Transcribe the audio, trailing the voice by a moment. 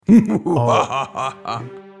Hey,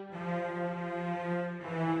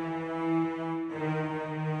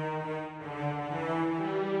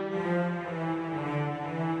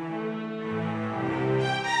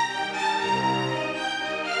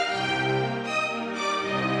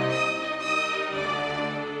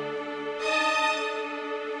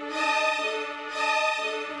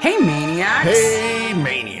 Maniacs. Hey,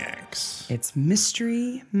 Maniacs. It's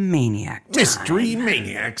Mystery Maniac time. Mystery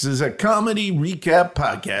Maniacs is a comedy recap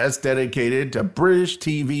podcast dedicated to British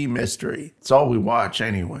TV mystery. It's all we watch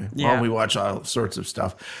anyway. Yeah. We watch all sorts of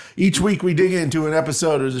stuff. Each week we dig into an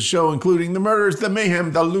episode of the show, including the murders, the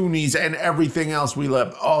mayhem, the loonies, and everything else we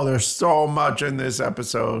love. Oh, there's so much in this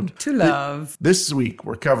episode. To love. This week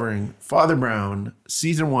we're covering Father Brown,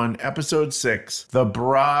 Season 1, Episode 6, The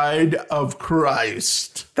Bride of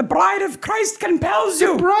Christ. The Bride of Christ compels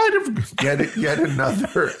you. Bride of... Yet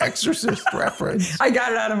another Exorcist reference. I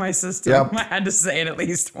got it out of my system. Yep. I had to say it at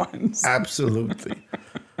least once. Absolutely.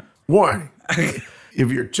 Warning.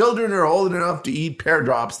 If your children are old enough to eat pear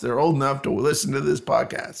drops, they're old enough to listen to this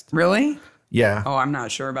podcast. Really? Yeah. Oh, I'm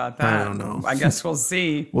not sure about that. I don't know. I guess we'll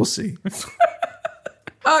see. We'll see.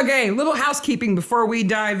 Okay, little housekeeping before we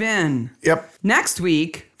dive in. Yep. Next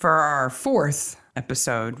week, for our fourth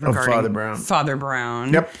episode regarding Father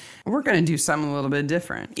Brown. Yep. We're going to do something a little bit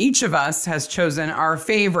different. Each of us has chosen our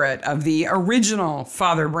favorite of the original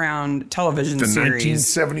Father Brown television The series.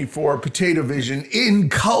 1974 Potato Vision in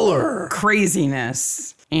color.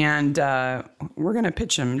 Craziness. And we're going to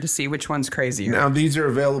pitch them to see which one's crazier. Now, these are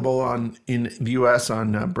available in the U.S.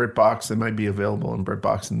 on BritBox. They might be available in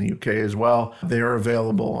BritBox in the U.K. as well. They are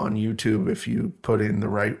available on YouTube if you put in the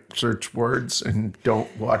right search words and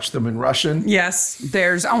don't watch them in Russian. Yes,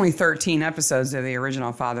 there's only 13 episodes of the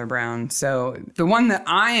original Father Brown. So the one that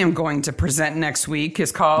I am going to present next week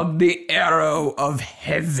is called The Arrow of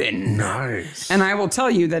Heaven. Nice. And I will tell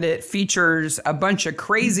you that it features a bunch of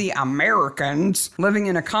crazy Americans living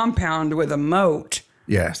in a compound with a moat.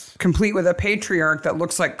 Yes. Complete with a patriarch that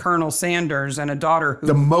looks like Colonel Sanders and a daughter who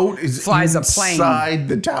The moat is flies a plane inside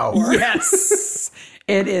the tower. Yes.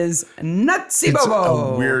 It is nutsy It's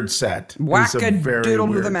bobo. a weird set. Whack-a-doodle to the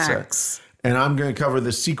weird max. set. And I'm going to cover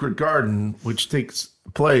The Secret Garden, which takes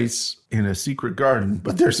place in a secret garden,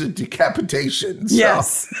 but there's a decapitation. So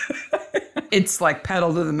Yes. It's like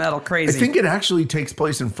pedal to the metal crazy. I think it actually takes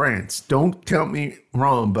place in France. Don't tell me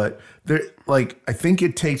wrong, but I think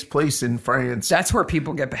it takes place in France. That's where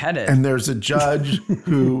people get beheaded. And there's a judge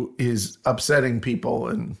who is upsetting people,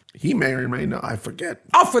 and he may or may not, I forget.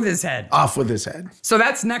 Off with his head. Off with his head. So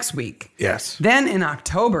that's next week. Yes. Then in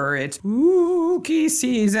October, it's spooky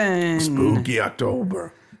season. Spooky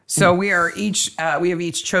October. So we have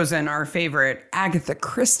each chosen our favorite Agatha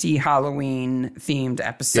Christie Halloween themed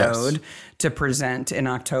episode to present in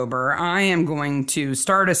October. I am going to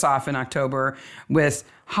start us off in October with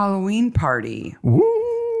Halloween Party.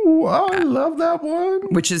 Ooh, I love that one.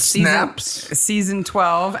 Which is season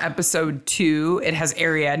 12, episode 2. It has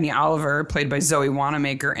Ariadne Oliver, played by Zoe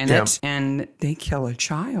Wanamaker, in it. And they kill a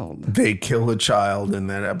child. They kill a child in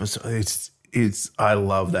that episode. I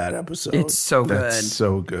love that episode. It's so good. That's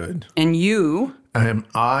so good. And you? I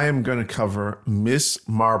am going to cover Miss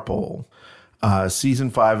Marple,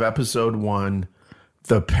 season 5, episode 1,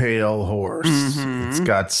 The Pale Horse. Mm-hmm. It's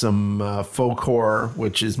got some folk horror,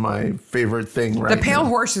 which is my favorite thing right now. The Pale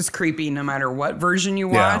Horse is creepy no matter what version you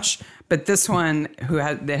watch. Yeah. But this one,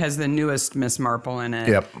 that has the newest Miss Marple in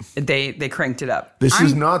it, they cranked it up. This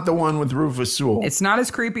is not the one with Rufus Sewell. It's not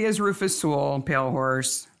as creepy as Rufus Sewell, Pale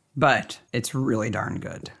Horse, but it's really darn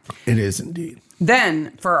good. It is indeed.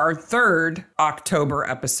 Then, for our third October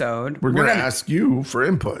episode, we're going to ask you for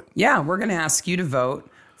input. Yeah, we're going to ask you to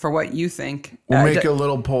vote for what you think. We'll make a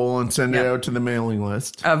little poll and send it out to the mailing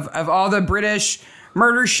list. Of all the British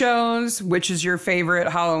murder shows, which is your favorite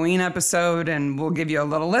Halloween episode, and we'll give you a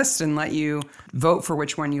little list and let you vote for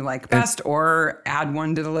which one you like best, or add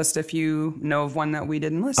one to the list if you know of one that we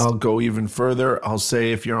didn't list. I'll go even further. I'll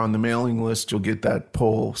say if you're on the mailing list, you'll get that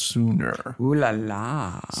poll sooner. Ooh la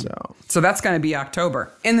la. So that's going to be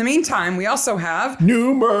October. In the meantime, we also have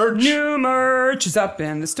new merch. New merch is up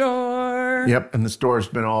in the store. Yep, and the store's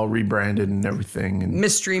been all rebranded and everything. And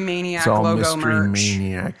Mystery Maniac it's all logo Mystery merch.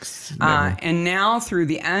 Maniacs. And now through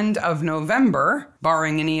the end of November,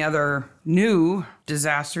 barring any other new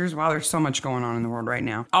disasters, wow, there's so much going on in the world right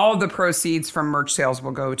now. All of the proceeds from merch sales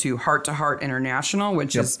will go to Heart to Heart International,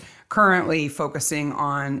 which is currently focusing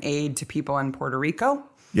on aid to people in Puerto Rico.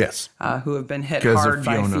 Yes. Who have been hit hard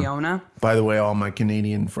by Fiona. By the way, all my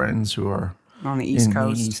Canadian friends who are On the East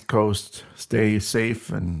Coast. The East Coast. Stay safe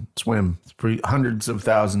and swim. It's hundreds of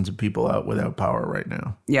thousands of people out without power right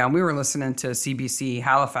now. Yeah, we were listening to CBC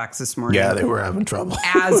Halifax this morning. Yeah, they were having trouble.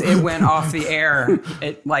 As it went off the air,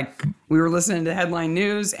 we were listening to headline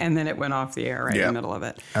news, and then it went off the air in the middle of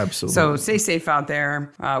it. Absolutely. So stay safe out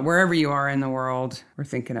there. Wherever you are in the world, we're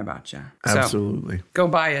thinking about you. Absolutely. So go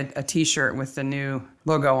buy a T-shirt with the new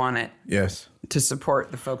logo on it. Yes. To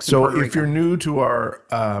support the folks in So Puerto Rico. if you're new to our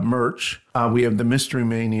merch, we have the Mystery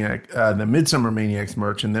Maniac, the Midsummer Maniacs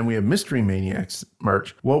merch, and then we have Mystery Maniacs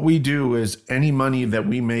merch. What we do is any money that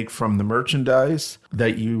we make from the merchandise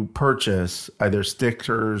that you purchase, either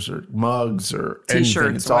stickers or mugs or T-shirts,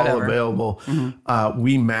 anything, it's whatever. all available.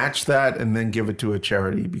 We match that and then give it to a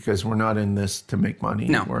charity because we're not in this to make money.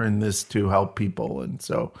 No. We're in this to help people. And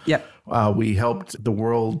so Yep. we helped the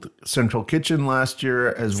World Central Kitchen last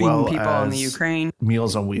year as Feeding well people as in the Ukraine.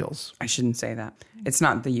 Meals on Wheels. I shouldn't say that. It's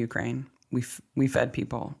not the Ukraine. We fed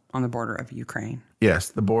people on the border of Ukraine. Yes,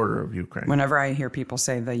 the border of Ukraine. Whenever I hear people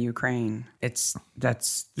say the Ukraine,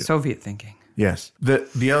 that's Soviet thinking. Yes.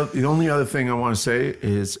 The only other thing I want to say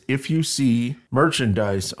is if you see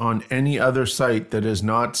merchandise on any other site that is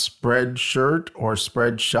not Spreadshirt or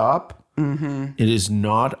Spreadshop, it is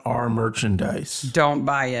not our merchandise. Don't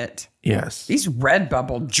buy it. Yes. These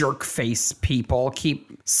Redbubble jerk face people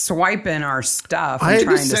keep swiping our stuff I and had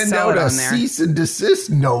trying to to send sell out it a on there. cease and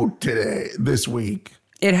desist note this week.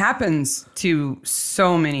 It happens to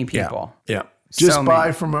so many people. Yeah. Just So buy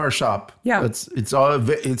many. from our shop. Yeah. It's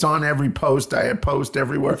on every post. I post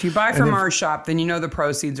everywhere. If you buy from our shop, then you know the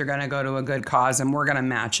proceeds are going to go to a good cause and we're going to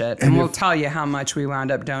match it. And, And we'll tell you how much we wound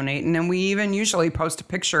up donating. And we even usually post a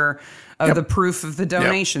picture of the proof of the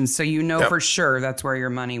donations so you know for sure that's where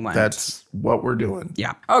your money went. That's what we're doing.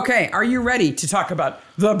 Yeah. Okay, are you ready to talk about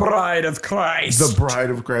the Bride of Christ? The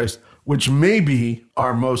Bride of Christ, which may be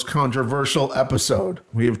our most controversial episode.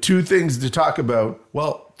 We have two things to talk about.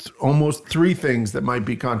 Well, almost three things that might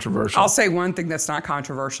be controversial. I'll say one thing that's not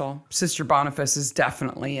controversial. Sister Boniface is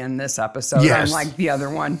definitely in this episode, Yes. unlike the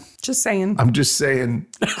other one. Just saying. I'm just saying,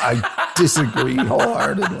 I disagree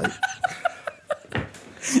wholeheartedly.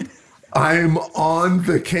 I'm on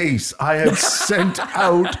the case. I have sent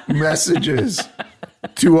out messages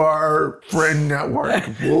to our friend network.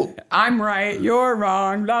 I'm right, you're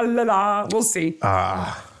wrong, la la la. We'll see. Give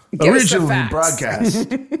us the Originally facts.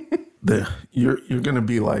 broadcast. You're going to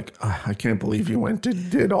be like, I can't believe you went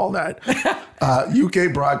and did all that.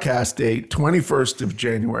 UK broadcast date, 21st of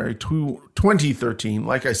January, 2013.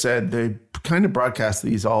 Like I said, they kind of broadcast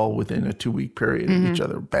these all within a 2-week period of each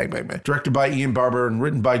other. Bang, bang, bang. Directed by Ian Barber and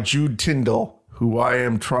written by Jude Tyndall, who I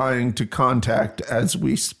am trying to contact as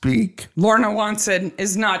we speak. Lorna Watson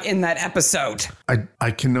is not in that episode. I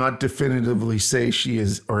cannot definitively say she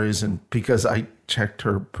is or isn't because I checked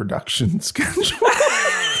her production schedule.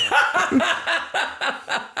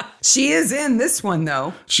 She is in this one,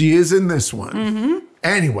 though. She is in this one.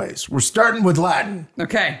 Anyways, we're starting with Latin.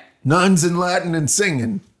 Okay. Nuns in Latin and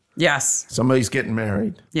singing. Yes. Somebody's getting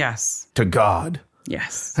married Yes. to God.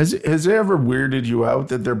 Yes. Has it ever weirded you out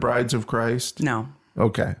that they're brides of Christ? No.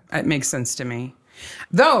 Okay. It makes sense to me.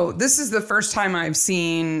 Though this is the first time I've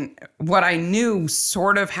seen what I knew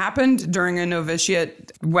sort of happened during a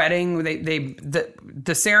novitiate wedding.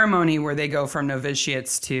 The ceremony where they go from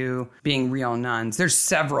novitiates to being real nuns. There's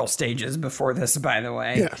several stages before this, by the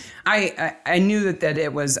way. Yeah. I knew that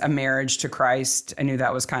it was a marriage to Christ. I knew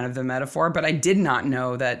that was kind of the metaphor, but I did not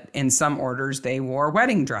know that in some orders they wore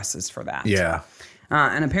wedding dresses for that. Yeah.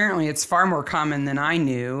 And apparently it's far more common than I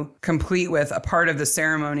knew, complete with a part of the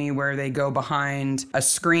ceremony where they go behind a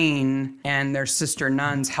screen and their sister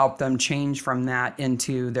nuns help them change from that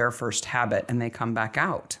into their first habit and they come back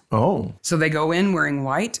out. Oh. So they go in wearing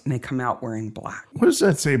white and they come out wearing black. What does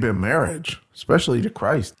that say about marriage, especially to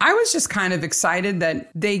Christ? I was just kind of excited that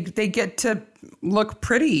they get to look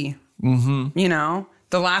pretty. Mm-hmm. You know,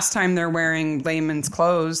 the last time they're wearing layman's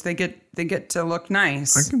clothes, they get to look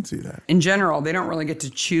nice. I can see that. In general, they don't really get to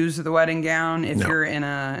choose the wedding gown. If you're in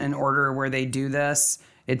an order where they do this,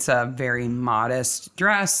 it's a very modest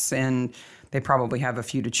dress, and they probably have a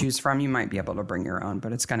few to choose from. You might be able to bring your own,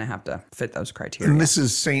 but it's going to have to fit those criteria. And this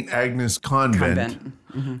is St. Agnes Convent.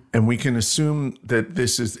 Mm-hmm. And we can assume that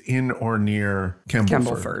this is in or near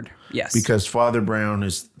Kembleford. Yes. Because Father Brown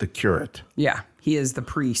is the curate. Yeah, he is the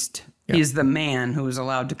priest. Yeah. He is the man who is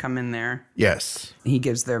allowed to come in there. Yes. He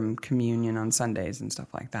gives them communion on Sundays and stuff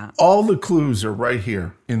like that. All the clues are right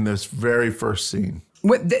here in this very first scene.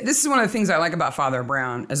 This is one of the things I like about Father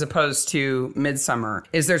Brown as opposed to Midsummer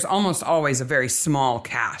is there's almost always a very small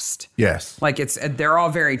cast. Yes. Like they're all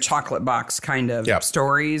very chocolate box kind of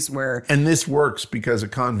stories where. And this works because a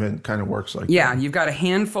convent kind of works like that. Yeah, you've got a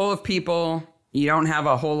handful of people. You don't have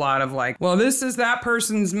a whole lot of like, well, this is that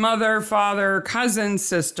person's mother, father, cousin,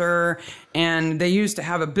 sister, and they used to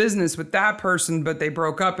have a business with that person, but they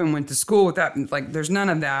broke up and went to school with that. Like, there's none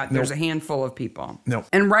of that. Nope. There's a handful of people. No.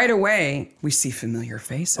 And right away, we see familiar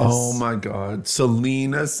faces. Oh my God.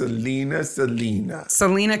 Selena. Selena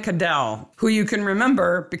Cadell, who you can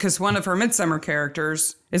remember because one of her Midsummer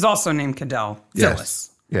characters is also named Cadell.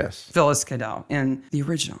 Phyllis. Yes. Phyllis Cadell in the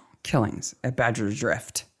original Killings at Badger's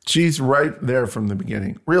Drift. She's right there from the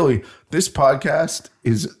beginning. Really, this podcast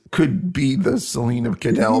could be the Selena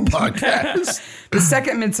Cadell podcast. The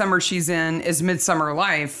second Midsummer she's in is Midsummer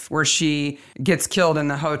Life, where she gets killed in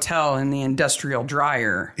the hotel in the industrial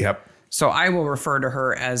dryer. Yep. So I will refer to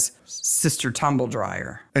her as Sister Tumble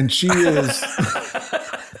Dryer. And she is...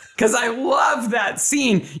 Because I love that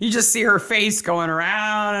scene. You just see her face going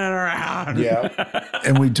around and around. Yeah.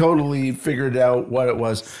 And we totally figured out what it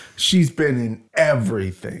was. She's been in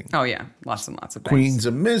everything. Oh, yeah. Lots and lots of things. Queens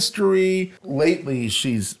of Mystery. Lately,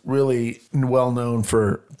 she's really well known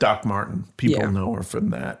for Doc Martin. People know her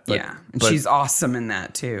from that. But she's awesome in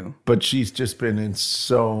that, too. But she's just been in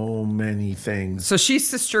so many things. So she's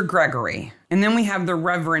Sister Gregory. And then we have the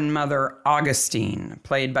Reverend Mother Augustine,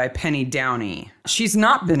 played by Penny Downey. She's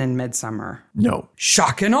not been in Midsummer. No.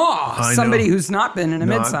 Shock and awe. Somebody who's not been in a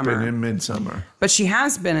Midsummer. Not been in Midsummer. But she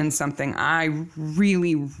has been in something I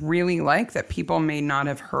really, really like that people may not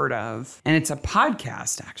have heard of. And it's a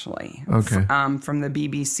podcast, actually. Okay. From the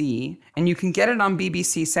BBC. And you can get it on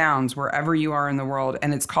BBC Sounds wherever you are in the world.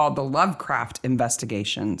 And it's called The Lovecraft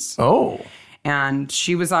Investigations. Oh. And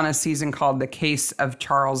she was on a season called The Case of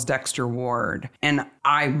Charles Dexter Ward. And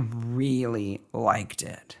I really liked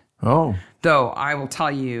it. Oh. Though I will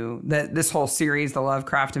tell you that this whole series, The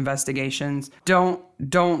Lovecraft Investigations, don't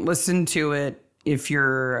listen to it if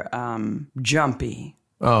you're jumpy.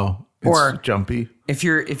 Oh, it's jumpy. If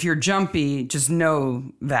you're jumpy, just know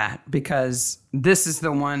that because this is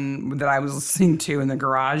the one that I was listening to in the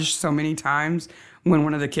garage so many times when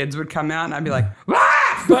one of the kids would come out and I'd be like,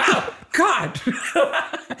 ah! Wow! God,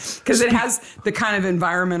 because it has the kind of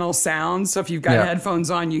environmental sounds. So if you've got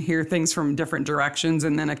headphones on, you hear things from different directions.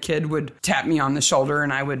 And then a kid would tap me on the shoulder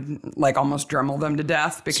and I would like almost Dremel them to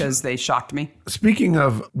death because they shocked me. Speaking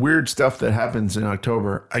of weird stuff that happens in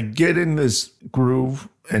October, I get in this groove,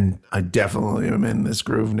 and I definitely am in this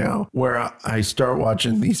groove now, where I start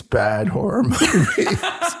watching these bad horror movies.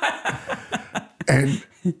 And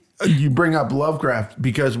you bring up Lovecraft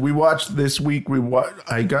because we watched this week.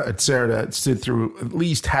 I got Sarah to sit through at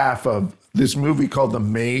least half of this movie called The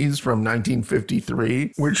Maze from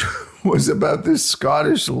 1953, which was about this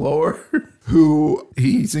Scottish lord who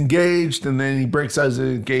he's engaged and then he breaks out his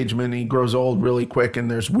engagement. He grows old really quick and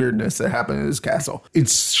there's weirdness that happened in his castle.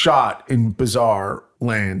 It's shot in bizarre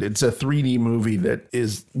land. It's a 3D movie that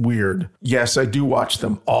is weird. Yes, I do watch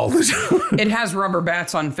them all the time. It has rubber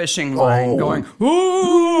bats on fishing line going,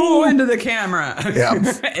 ooh, into the camera. Yeah.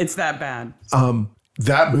 It's that bad.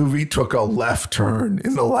 That movie took a left turn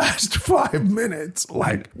in the last 5 minutes.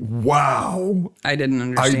 Like, wow. I didn't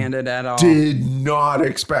understand it at all. Did not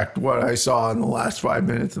expect what I saw in the last 5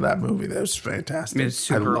 minutes of that movie. That was fantastic. It's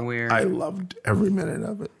super weird. I loved every minute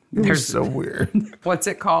of it. It was so weird. What's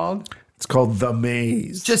it called? It's called The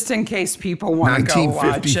Maze. Just in case people want to go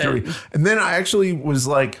watch it. And then I actually was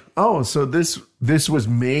like, oh, so this was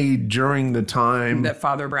made during the time that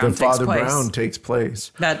Father Brown takes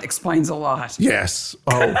place. That explains a lot. Yes.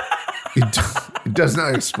 Oh, it does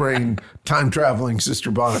not explain time traveling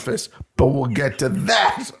Sister Boniface, but we'll get to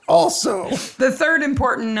that also. The third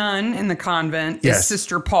important nun in the convent is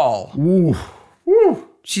Sister Paul. Ooh. Woo.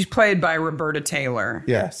 She's played by Roberta Taylor.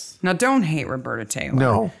 Yes. Now, don't hate Roberta Taylor.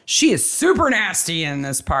 No. She is super nasty in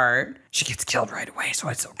this part. She gets killed right away, so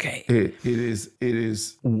it's okay. It is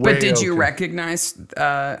way But did you recognize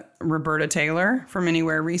Roberta Taylor from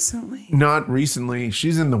anywhere recently? Not recently.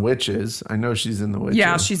 She's in The Witches. I know she's in The Witches.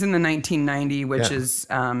 Yeah, she's in the 1990 Witches.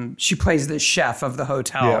 Yeah. She plays the chef of the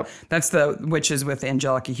hotel. Yep. That's the Witches with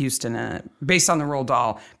Angelica Houston in it, based on the Roald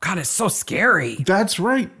Dahl. God, it's so scary. That's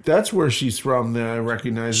right. That's where she's from that I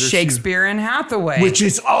recognize her. Shakespeare and Hathaway. Which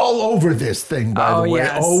is all over this thing, by the way.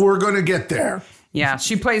 Yes. Oh, we're going to get there. Yeah,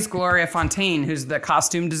 she plays Gloria Fontaine, who's the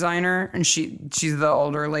costume designer, and she's the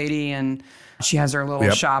older lady, and She has her little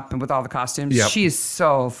Yep. shop with all the costumes. Yep. She's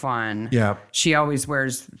so fun. Yep. She always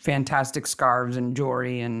wears fantastic scarves and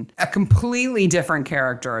jewelry and a completely different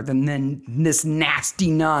character than this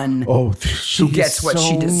nasty nun Oh, who gets what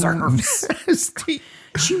she deserves. Nasty.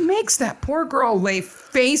 She makes that poor girl lay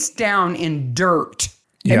face down in dirt.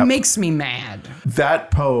 Yep. It makes me mad.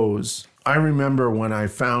 That pose, I remember when I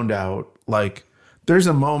found out, like, there's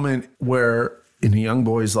a moment where in a young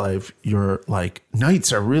boy's life, you're like,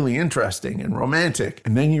 knights are really interesting and romantic.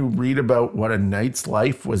 And then you read about what a knight's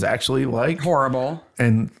life was actually like. Horrible.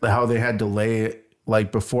 And how they had to lay,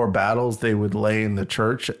 like before battles, they would lay in the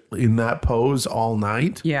church in that pose all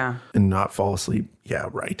night. Yeah. And not fall asleep. Yeah,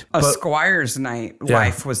 right. A squire's night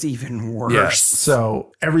life was even worse. Yeah.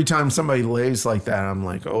 So every time somebody lays like that, I'm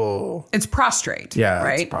like, oh. It's prostrate. Yeah,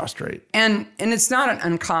 right? it's prostrate. And it's not an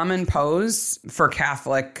uncommon pose for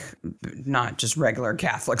Catholic, not just regular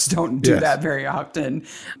Catholics don't do Yes. that very often,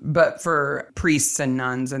 but for priests and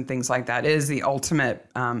nuns and things like that. It is the ultimate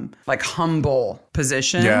like humble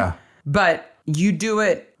position. Yeah. But you do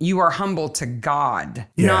it, you are humble to God,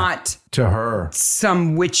 not to her.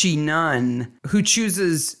 some witchy nun who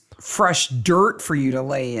chooses fresh dirt for you to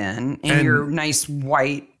lay in your nice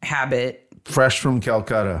white habit. Fresh from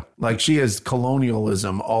Calcutta. Like she has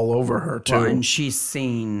colonialism all over her too. Well, and she's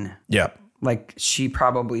seen, Yep. like she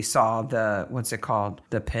probably saw the, what's it called?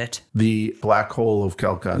 The pit? The black hole of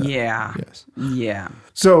Calcutta. Yeah. Yes. Yeah.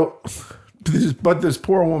 So, but this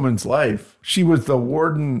poor woman's life, she was the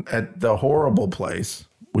warden at the horrible place,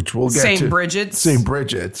 which we'll get to. St. Bridget's? St.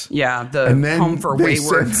 Bridget's. Yeah. The And then home for they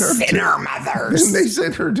wayward sent her sinner mothers. And they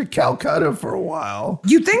sent her to Calcutta for a while.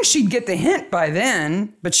 You'd think she'd get the hint by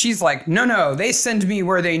then, but she's like, no, they send me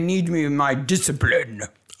where they need me in my discipline.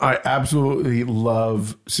 I absolutely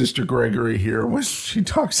love Sister Gregory here when she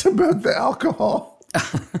talks about the alcohol.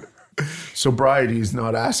 Sobriety is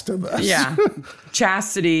not asked of us. Yeah.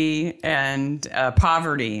 Chastity and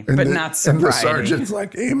poverty, but not sobriety. And the sergeant's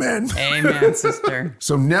like, amen. Amen, sister.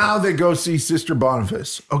 So now they go see Sister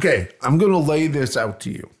Boniface. Okay, I'm going to lay this out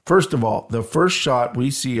to you. First of all, the first shot we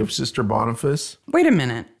see of Sister Boniface. Wait a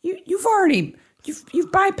minute.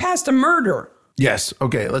 You've bypassed a murder. Yes.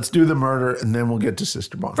 Okay, let's do the murder and then we'll get to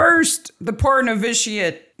Sister Boniface. First, the poor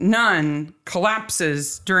novitiate nun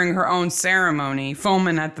collapses during her own ceremony,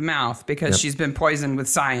 foaming at the mouth because she's been poisoned with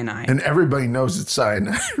cyanide. And everybody knows it's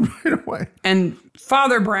cyanide right away. And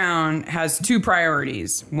Father Brown has two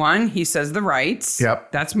priorities. One, he says the rites.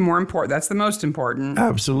 Yep. That's more important. That's the most important.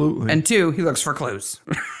 Absolutely. And two, he looks for clues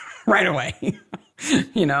right away.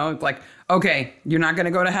 You know, like, okay, you're not going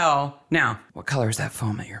to go to hell. Now, what color is that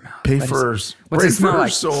foam at your mouth? pay for her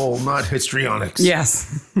soul, not histrionics.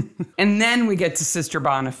 Yes. And then we get to Sister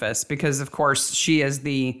Boniface because, of course, she is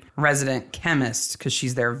the resident chemist because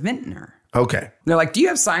she's their vintner. Okay. They're like, do you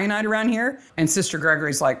have cyanide around here? And Sister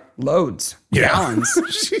Gregory's like, loads. Yeah. Gallons.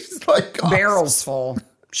 She's like, awesome. Barrels full.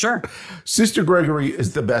 Sure. Sister Gregory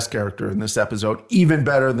is the best character in this episode, even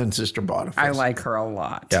better than Sister Boniface. I like her a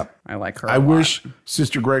lot. Yep. I like her a I lot. wish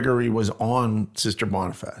Sister Gregory was on Sister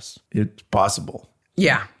Boniface. It's possible.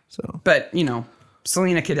 Yeah. So, But, you know,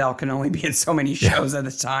 Selena Cadell can only be in so many shows at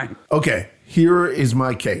a time. okay, here is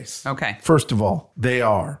my case. Okay. First of all, they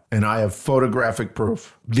are, and I have photographic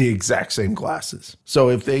proof, the exact same glasses. So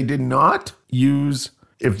if they did not mean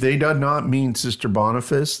Sister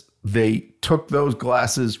Boniface, they took those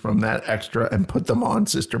glasses from that extra and put them on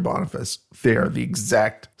Sister Boniface. They are the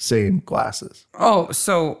exact same glasses. Oh,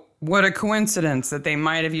 so what a coincidence that they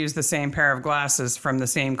might have used the same pair of glasses from the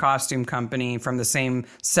same costume company, from the same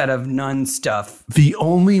set of nun stuff. The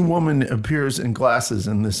only woman that appears in glasses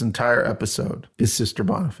in this entire episode is Sister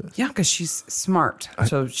Boniface. Yeah, because she's smart,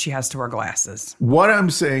 so she has to wear glasses. What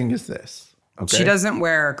I'm saying is this. Okay? She doesn't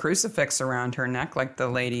wear a crucifix around her neck like the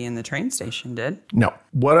lady in the train station did. No.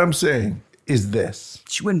 What I'm saying is this.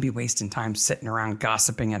 She wouldn't be wasting time sitting around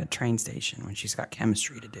gossiping at a train station when she's got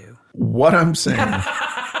chemistry to do. What I'm saying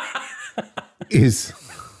is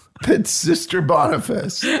that Sister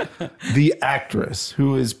Boniface, the actress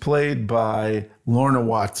who is played by Lorna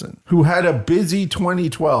Watson, who had a busy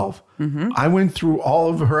 2012. I went through all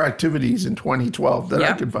of her activities in 2012 that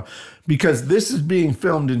I could find. Because this is being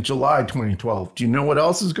filmed in July 2012. Do you know what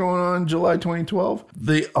else is going on in July 2012?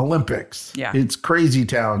 The Olympics. Yeah. It's crazy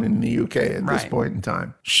town in the UK at this point in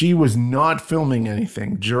time. She was not filming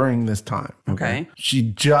anything during this time. Okay. She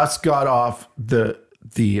just got off the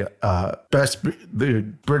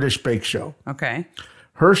British Bake Show. Okay.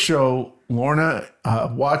 Her show, Lorna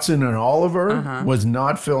Watson and Oliver, was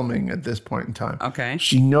not filming at this point in time. Okay.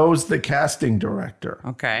 She knows the casting director.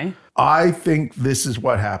 Okay. I think this is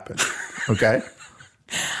what happened. Okay.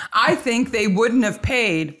 I think they wouldn't have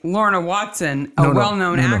paid Lorna Watson, a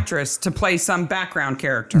well-known actress, to play some background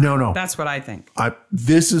character. No. That's what I think.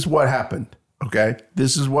 This is what happened, okay?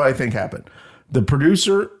 This is what I think happened. The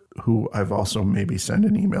producer, who I've also maybe sent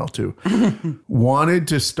an email to, wanted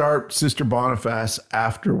to start Sister Boniface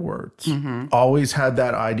afterwards. Always had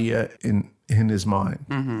that idea in his mind,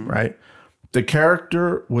 right? The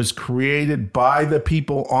character was created by the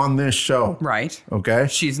people on this show. Right. Okay?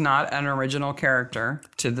 She's not an original character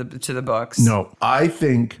to the books. No, I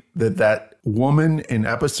think that woman in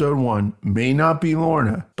episode 1 may not be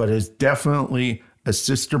Lorna, but is definitely a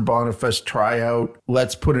Sister Boniface tryout.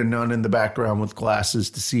 Let's put a nun in the background with glasses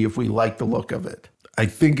to see if we like the look of it. I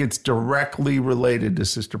think it's directly related to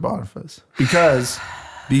Sister Boniface because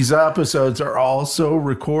these episodes are also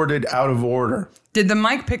recorded out of order. Did the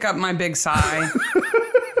mic pick up my big sigh?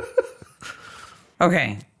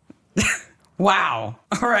 Okay. Wow.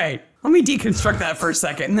 All right. Let me deconstruct that for a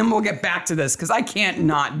second, and then we'll get back to this because I can't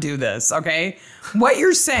not do this, okay? What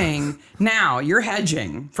you're saying now, you're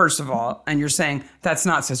hedging, first of all, and you're saying that's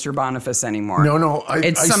not Sister Boniface anymore. No.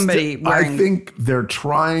 It's somebody wearing... I think they're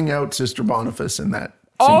trying out Sister Boniface in that.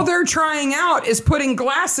 All they're trying out is putting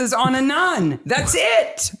glasses on a nun. That's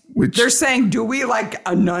it. They're saying, do we like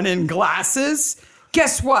a nun in glasses?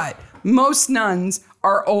 Guess what? Most nuns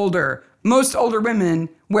are older. Most older women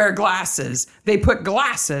wear glasses. They put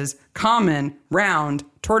glasses, common, round,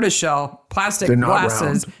 tortoiseshell, plastic They're not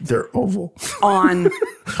glasses. round. They're oval. On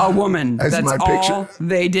a woman. That's all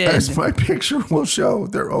they did. As my picture will show,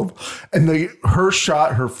 they're oval. And her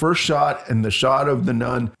first shot, and the shot of the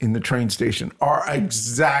nun in the train station are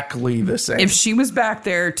exactly the same. If she was back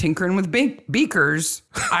there tinkering with beakers,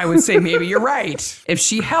 I would say maybe you're right. If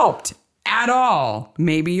she helped at all,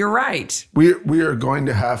 maybe you're right. We are going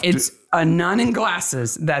to have It's a nun in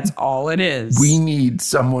glasses. That's all it is. We need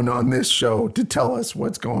someone on this show to tell us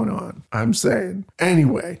what's going on. I'm saying.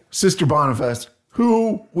 Anyway, Sister Boniface,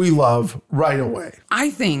 who we love right away. I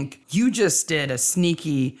think you just did a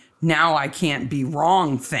sneaky now I can't be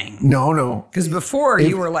wrong thing. No. Because before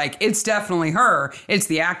you were like, it's definitely her. It's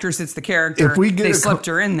the actress. It's the character. They slipped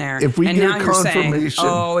her in there. If we and get now a you're saying, confirmation,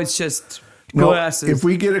 oh, it's just glasses. If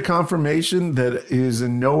we get a confirmation that is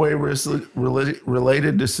in no way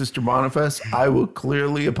related to Sister Boniface, I will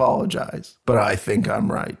clearly apologize. But I think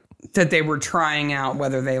I'm right. That they were trying out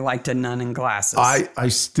whether they liked a nun in glasses. I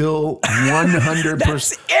still 100%.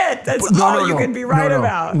 That's it. That's all you can be right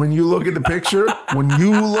about. When you look at the picture,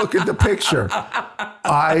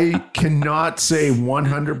 I cannot say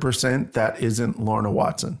 100% that isn't Lorna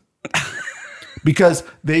Watson. Because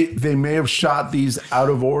they may have shot these out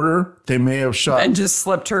of order. They may have shot and just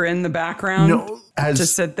slipped her in the background to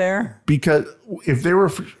sit there. Because if they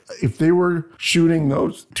were shooting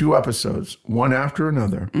those 2 episodes one after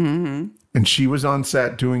another, and she was on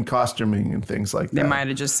set doing costuming and things like that, they might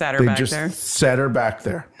have just sat her back there. They just set her back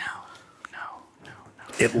there. No.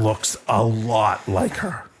 It looks a lot like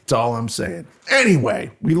her. That's all I'm saying. Anyway,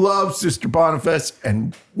 we love Sister Boniface,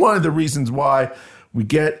 and one of the reasons why. We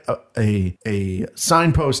get a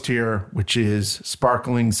signpost here, which is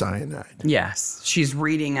sparkling cyanide. Yes, she's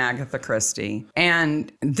reading Agatha Christie. And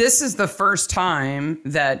this is the first time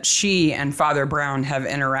that she and Father Brown have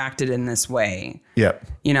interacted in this way. Yep.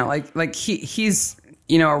 You know, like he's,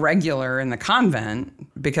 a regular in the convent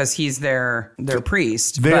because he's their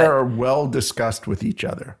priest. They are well discussed with each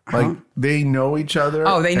other. Like they know each other.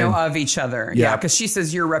 Oh, they know of each other. Yeah, because she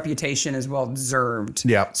says your reputation is well deserved.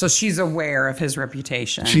 Yeah. So she's aware of his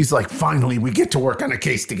reputation. She's like, finally, we get to work on a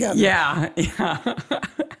case together. Yeah.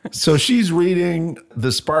 So she's reading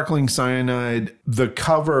the Sparkling Cyanide. The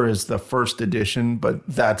cover is the first edition, but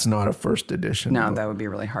that's not a first edition. No, that would be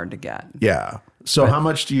really hard to get. Yeah. So how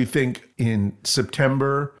much do you think in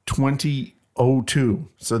September 2002?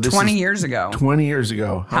 So this 20 years ago. 20 years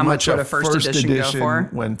ago. How much would a first edition go for?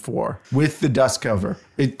 Went for with the dust cover.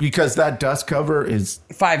 Because that dust cover is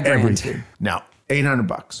 $5,000. Everything. Now,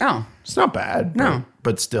 $800. Oh, it's not bad. No,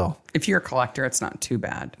 but still, if you're a collector, it's not too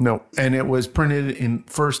bad. No, and it was printed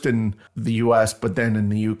first in the U.S., but then in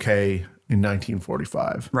the U.K. in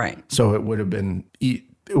 1945. Right. So it would have been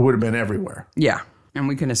everywhere. Yeah. And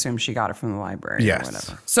we can assume she got it from the library yes. or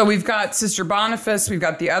whatever. So we've got Sister Boniface, we've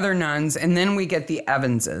got the other nuns, and then we get the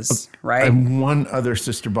Evanses, right? And one other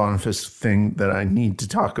Sister Boniface thing that I need to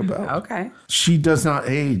talk about. Okay. She does not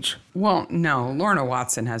age. Well, no. Lorna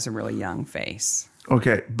Watson has a really young face.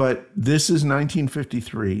 Okay, but this is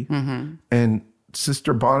 1953, and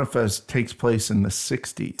Sister Boniface takes place in the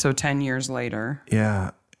 60s. So 10 years later.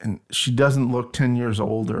 Yeah, and she doesn't look 10 years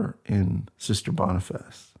older in Sister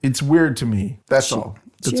Boniface. It's weird to me. That's all.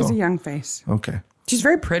 She has a young face. Okay. She's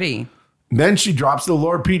very pretty. Then she drops the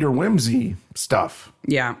Lord Peter Wimsey stuff.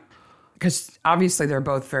 Yeah. Because obviously they're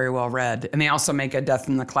both very well read. And they also make a Death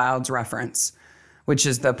in the Clouds reference, which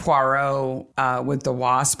is the Poirot with the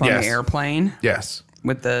wasp on the airplane. Yes.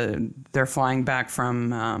 They're flying back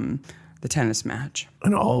from the tennis match.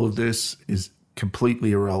 And all of this is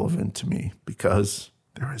completely irrelevant to me because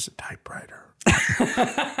there is a typewriter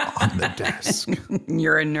on the desk.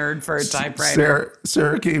 You're a nerd for a typewriter.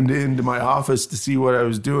 Sarah came into my office to see what I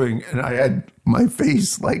was doing, and I had my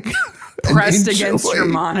face like pressed against your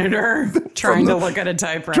monitor, trying to look at a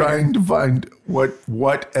typewriter. Trying to find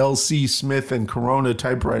what L.C. Smith and Corona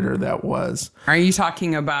typewriter that was. Are you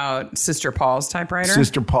talking about Sister Paul's typewriter?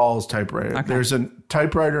 Sister Paul's typewriter. Okay. There's a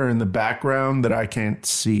typewriter in the background that I can't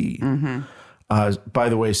see. Mm-hmm. By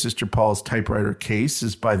the way, Sister Paul's typewriter case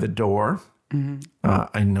is by the door. Mm-hmm.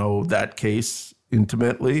 I know that case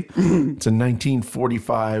intimately. It's a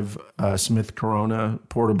 1945 Smith Corona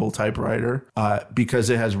portable typewriter because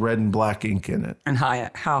it has red and black ink in it. And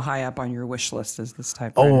how high up on your wish list is this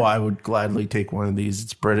typewriter? Oh, I would gladly take one of these.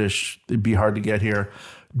 It's British. It'd be hard to get here.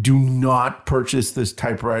 Do not purchase this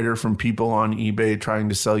typewriter from people on eBay trying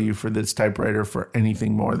to sell you for this typewriter for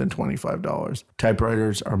anything more than $25.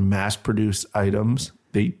 Typewriters are mass-produced items.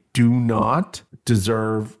 They do not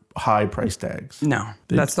deserve high price tags. No,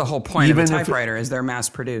 that's the whole point of a typewriter is they're mass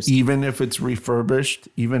produced. Even if it's refurbished,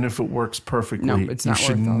 even if it works perfectly, no, it's not you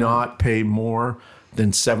should not pay more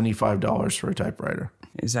than $75 for a typewriter.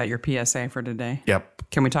 Is that your PSA for today? Yep.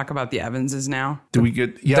 Can we talk about the Evanses now? We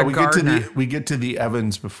get to the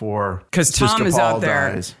Evans before because Tom is out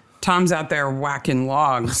there. Dies. Tom's out there whacking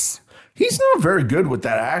logs. He's not very good with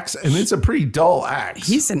that axe, and it's a pretty dull axe.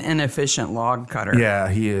 He's an inefficient log cutter. Yeah,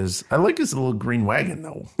 he is. I like his little green wagon,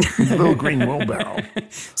 though. His little green wheelbarrow.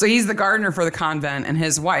 So he's the gardener for the convent, and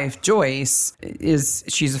his wife, Joyce,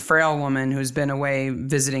 she's a frail woman who's been away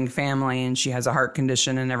visiting family, and she has a heart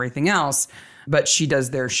condition and everything else, but she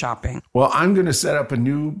does their shopping. Well, I'm going to set up a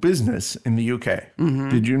new business in the UK. Mm-hmm.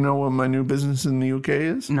 Did you know what my new business in the UK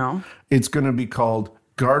is? No. It's going to be called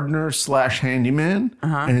Gardener/Handyman,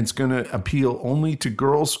 and it's going to appeal only to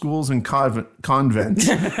girls' schools and convents.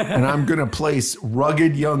 And I'm going to place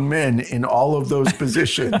rugged young men in all of those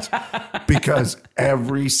positions because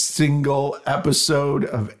every single episode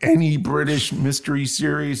of any British mystery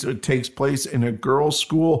series that takes place in a girls'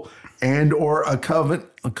 school and or a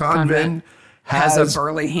convent has a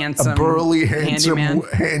burly, handsome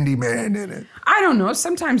handyman in it. I don't know.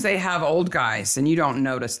 Sometimes they have old guys, and you don't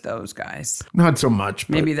notice those guys. Not so much.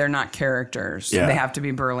 But maybe they're not characters. Yeah. They have to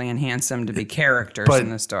be burly and handsome to be characters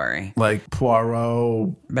in the story. Like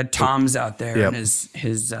Poirot. But Tom's out there in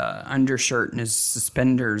his undershirt and his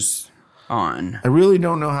suspenders on. I really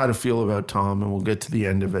don't know how to feel about Tom, and we'll get to the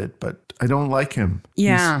end of it, but I don't like him.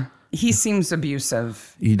 Yeah. He seems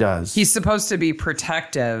abusive. He does. He's supposed to be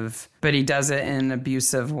protective, but he does it in an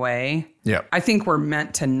abusive way. Yeah. I think we're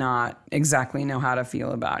meant to not exactly know how to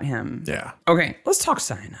feel about him. Yeah. Okay, let's talk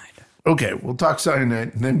cyanide. Okay, we'll talk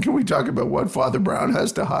cyanide. And then can we talk about what Father Brown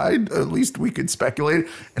has to hide? At least we could speculate.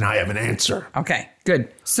 And I have an answer. Okay,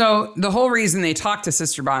 good. So the whole reason they talk to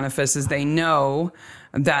Sister Boniface is they know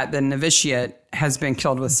that the novitiate has been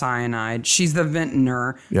killed with cyanide. She's the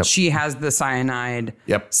vintner. Yep. She has the cyanide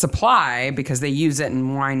supply because they use it in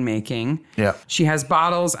winemaking. Yep. She has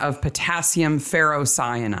bottles of potassium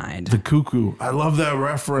ferrocyanide. The cuckoo. I love that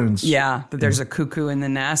reference. Yeah, that there's a cuckoo in the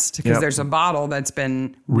nest because there's a bottle that's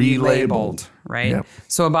been relabeled, right? Yep.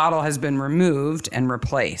 So a bottle has been removed and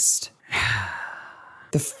replaced.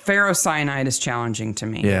 The ferrocyanide is challenging to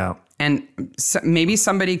me. Yeah. And maybe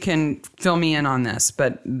somebody can fill me in on this,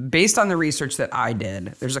 but based on the research that I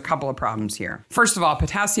did, there's a couple of problems here. First of all,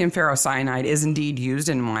 potassium ferrocyanide is indeed used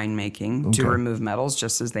in winemaking to remove metals,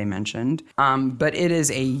 just as they mentioned. But it is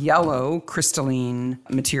a yellow crystalline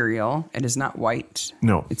material. It is not white.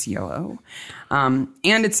 No. It's yellow. And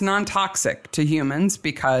it's non-toxic to humans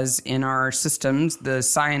because in our systems, the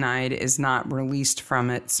cyanide is not released from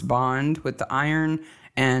its bond with the iron.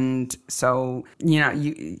 And so,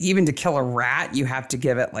 even to kill a rat, you have to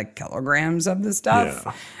give it like kilograms of the stuff.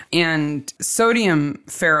 Yeah. And sodium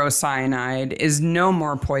ferrocyanide is no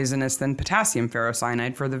more poisonous than potassium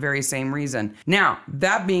ferrocyanide for the very same reason. Now,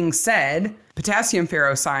 that being said, potassium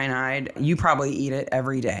ferrocyanide, you probably eat it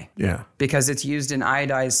every day. Yeah. Because it's used in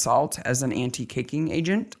iodized salt as an anti-caking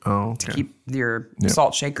agent to keep your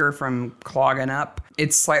salt shaker from clogging up.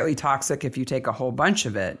 It's slightly toxic if you take a whole bunch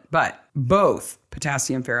of it, but both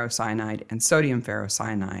potassium ferrocyanide and sodium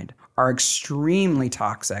ferrocyanide are extremely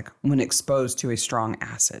toxic when exposed to a strong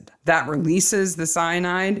acid. That releases the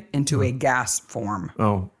cyanide into a gas form.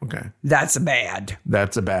 Oh, okay. That's bad.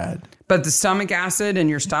 That's a bad. But the stomach acid in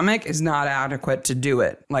your stomach is not adequate to do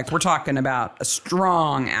it. Like, we're talking about a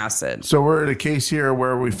strong acid. So we're at a case here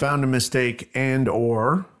where we found a mistake and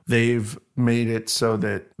or they've made it so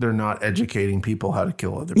that they're not educating people how to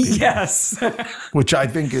kill other people. Yes. Which I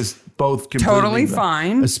think is both completely Totally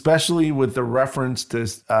fine. Especially with the reference to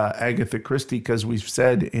Agatha Christie, because we've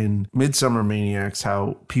said in Midsummer Maniacs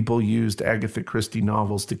how people used Agatha Christie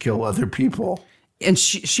novels to kill other people. And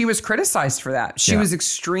she was criticized for that. She was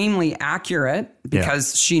extremely accurate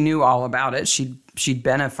because she knew all about it. She'd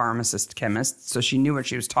been a pharmacist chemist, so she knew what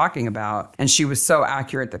she was talking about. And she was so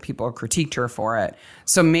accurate that people critiqued her for it.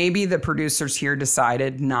 So maybe the producers here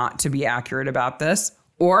decided not to be accurate about this.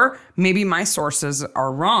 Or maybe my sources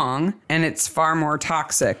are wrong and it's far more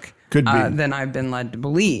toxic Could be. Than I've been led to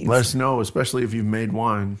believe. Let us know, especially if you've made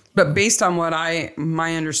wine. But based on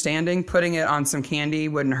my understanding, putting it on some candy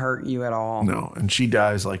wouldn't hurt you at all. No, and she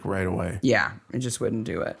dies like right away. Yeah, it just wouldn't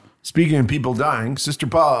do it. Speaking of people dying, Sister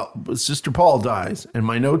Paul dies, and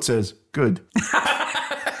my note says, good.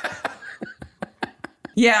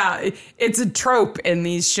 Yeah, it's a trope in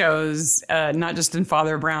these shows, not just in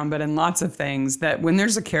Father Brown, but in lots of things, that when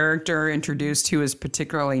there's a character introduced who is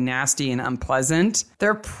particularly nasty and unpleasant,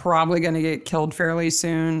 they're probably going to get killed fairly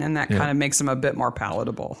soon, and that kind of makes them a bit more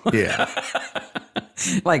palatable. Yeah.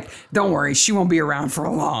 Like, don't worry, she won't be around for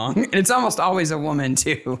long. And it's almost always a woman,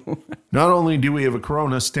 too. Not only do we have a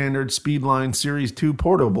Corona Standard Speedline Series 2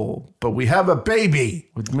 portable, but we have a baby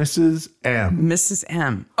with Mrs. M. Mrs.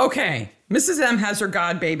 M. Okay. Mrs. M has her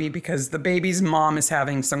god baby because the baby's mom is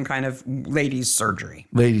having some kind of ladies' surgery.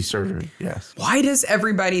 Lady surgery, yes. Why does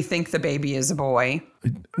everybody think the baby is a boy?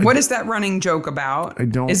 What is that running joke about? I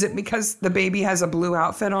don't. Is it because the baby has a blue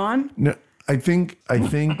outfit on? No, I think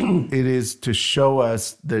it is to show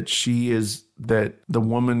us that that the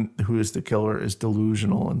woman who is the killer is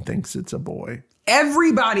delusional and thinks it's a boy.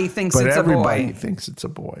 Everybody thinks But it's a boy. everybody thinks it's a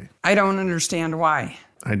boy. I don't understand why.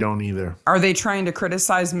 I don't either. Are they trying to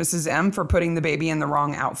criticize Mrs. M for putting the baby in the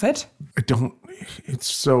wrong outfit? I don't. It's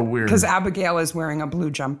so weird. Because Abigail is wearing a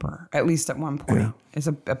blue jumper, at least at one point. Yeah. It's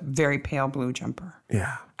a very pale blue jumper.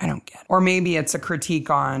 Yeah. I don't get it. Or maybe it's a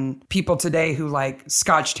critique on people today who like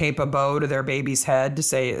scotch tape a bow to their baby's head to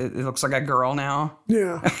say it looks like a girl now.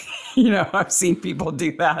 Yeah. I've seen people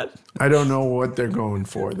do that. I don't know what they're going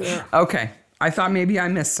for there. Okay. I thought maybe I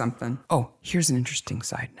missed something. Oh, here's an interesting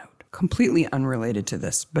side note. Completely unrelated to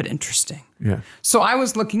this, but interesting. Yeah. So I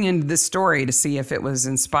was looking into this story to see if it was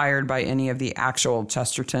inspired by any of the actual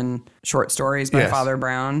Chesterton short stories by Father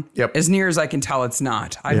Brown. Yep. As near as I can tell, it's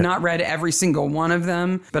not. I've not read every single one of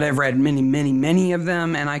them, but I've read many, many, many of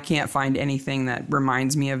them, and I can't find anything that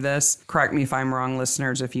reminds me of this. Correct me if I'm wrong,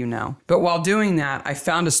 listeners, if you know. But while doing that, I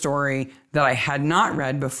found a story that I had not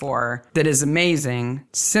read before that is amazing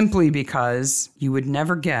simply because you would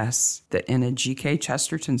never guess that in a G.K.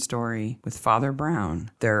 Chesterton story with Father Brown,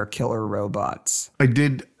 there are killer robots. I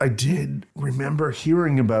did remember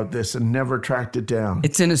hearing about this and never tracked it down.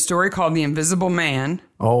 It's in a story called The Invisible Man,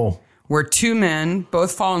 Oh. where two men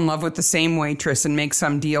both fall in love with the same waitress and make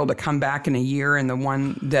some deal to come back in a year, and the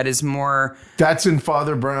one that is more... That's in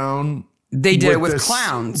Father Brown. They did it with the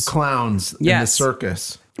clowns. Clowns in the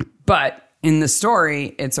circus. But in the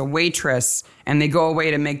story, it's a waitress, and they go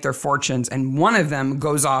away to make their fortunes, and one of them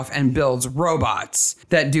goes off and builds robots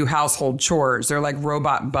that do household chores. They're like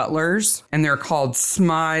robot butlers, and they're called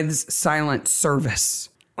Smythe's Silent Service.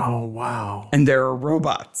 Oh, wow. And they're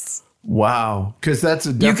robots. Wow. Because that's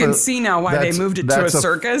a You can see now why they moved it to a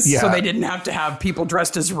circus, yeah. so they didn't have to have people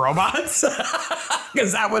dressed as robots,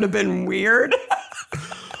 because that would have been weird.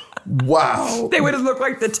 Wow. They would have looked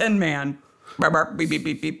like the Tin Man. Beep, beep,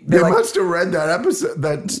 beep, beep. They must have read that episode,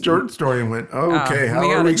 that short story, and went, okay, how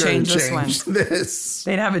are we going to change this?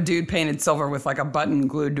 They'd have a dude painted silver with like a button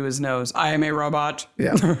glued to his nose. I am a robot.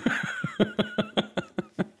 Yeah.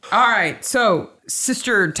 All right. So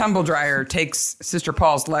Sister Tumbledryer takes Sister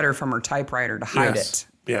Paul's letter from her typewriter to hide it.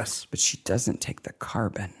 Yes. But she doesn't take the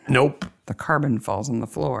carbon. Nope. The carbon falls on the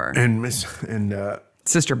floor. And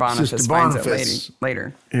Sister Boniface finds it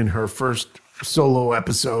later. In her first solo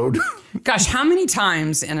episode. Gosh, how many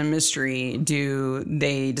times in a mystery do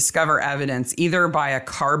they discover evidence either by a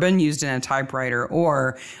carbon used in a typewriter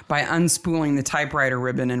or by unspooling the typewriter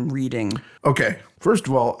ribbon and reading? Okay. First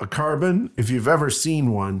of all, a carbon, if you've ever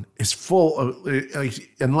seen one, is full of,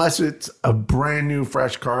 unless it's a brand new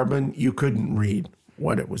fresh carbon, you couldn't read.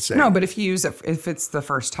 what it was saying. No, but if you use it, if it's the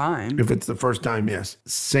first time. If it's the first time, yes.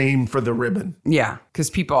 Same for the ribbon. Yeah, because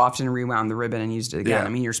people often rewound the ribbon and used it again. Yeah. I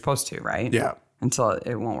mean, you're supposed to, right? Yeah. Until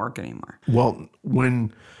it won't work anymore. Well,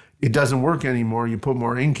 when it doesn't work anymore, you put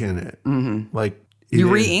more ink in it. Mm-hmm. Like you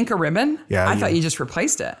re-ink a ribbon? Yeah, I thought you just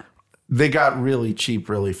replaced it. They got really cheap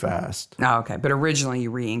really fast. Oh, okay. But originally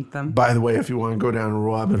you re-inked them? By the way, if you want to go down a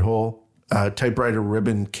rabbit hole, typewriter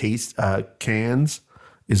ribbon cans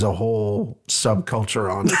is a whole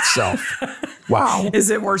subculture on itself. Wow. Is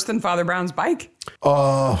it worse than Father Brown's bike?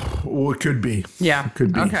 Well, it could be. Yeah. It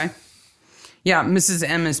could be. Okay. Yeah, Mrs.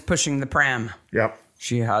 M is pushing the pram. Yep.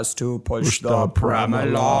 She has to push the pram a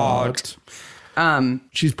lot.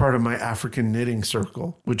 She's part of my African knitting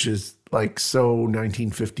circle, which is like so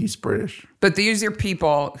 1950s British. But these are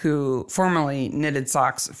people who formerly knitted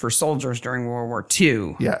socks for soldiers during World War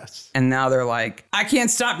II. Yes. And now they're like, I can't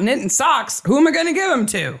stop knitting socks. Who am I going to give them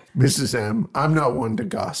to? Mrs. M, I'm not one to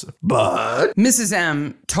gossip, but... Mrs.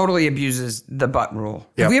 M totally abuses the butt rule.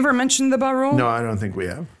 Yep. Have we ever mentioned the butt rule? No, I don't think we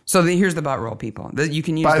have. So here's the butt rule, people. That you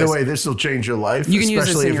can use By this. the way, this will change your life, You can use this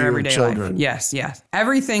especially in if your you have everyday children. life. Yes, yes.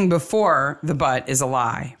 Everything before the butt is a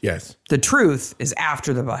lie. Yes. The truth is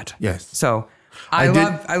after the butt. Yes. So I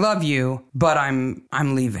love you, but I'm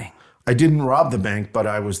leaving. I didn't rob the bank, but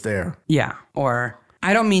I was there. Yeah. Or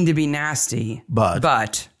I don't mean to be nasty,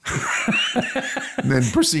 but And then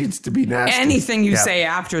proceeds to be nasty. anything you say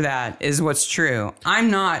after that is what's true. I'm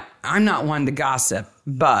not one to gossip,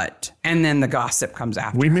 but, and then the gossip comes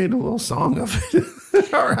after. We made a little song of it.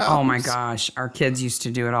 in our house. Oh my gosh. Our kids used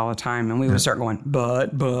to do it all the time. And we would start going, but.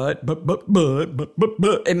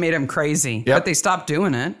 It made them crazy. Yep. But they stopped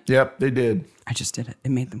doing it. Yep, they did. I just did it.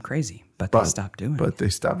 It made them crazy. But they stopped doing it. But they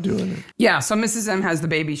stopped doing it. Yeah. So Mrs. M has the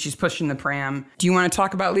baby. She's pushing the pram. Do you want to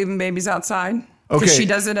talk about leaving babies outside? Because Okay. she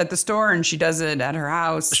does it at the store and she does it at her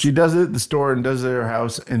house. She does it at the store and does it at her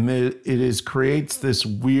house, and creates this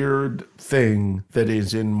weird thing that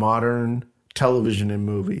is in modern television and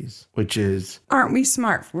movies, which is, Aren't we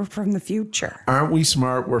smart? We're from the future. aren't we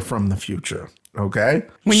smart? We're from the future. Okay.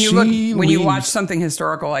 When you watch something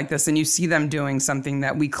historical like this and you see them doing something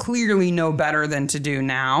that we clearly know better than to do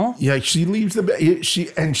now. Yeah, she leaves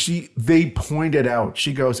they point it out.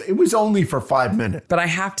 She goes, it was only for 5 minutes. But I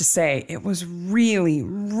have to say, it was really,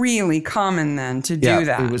 really common then to do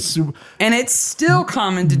that. It was super. And it's still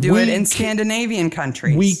common to do We it in can't- Scandinavian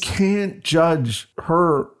countries. We can't judge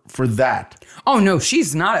her for that. Oh, no,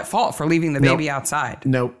 she's not at fault for leaving the baby outside.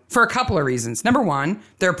 Nope. For a couple of reasons. Number one,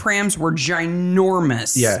 their prams were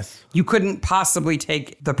ginormous. Yes. You couldn't possibly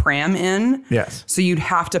take the pram in. Yes. So you'd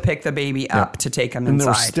have to pick the baby up to take him And there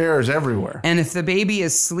were inside. stairs everywhere. And if the baby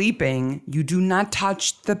is sleeping, you do not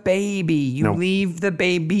touch the baby. You Nope. leave the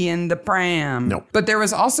baby in the pram. Nope. But there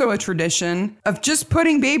was also a tradition of just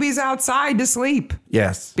putting babies outside to sleep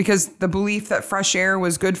Yes. because the belief that fresh air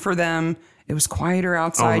was good for them. It was quieter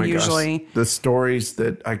outside usually. Gosh. The stories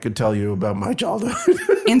that I could tell you about my childhood.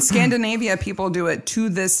 In Scandinavia, people do it to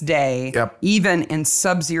this day, Yep. even in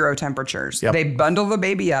sub-zero temperatures. Yep. They bundle the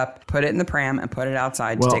baby up, put it in the pram, and put it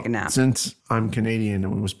outside to take a nap. Since I'm Canadian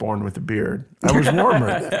and was born with a beard, I was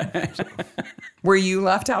warmer then. Were you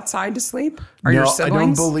left outside to sleep? Or No, your I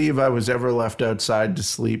siblings? don't believe I was ever left outside to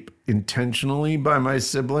sleep intentionally by my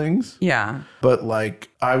siblings. Yeah. But like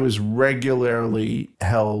I was regularly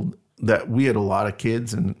held that we had a lot of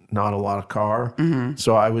kids and not a lot of car. Mm-hmm.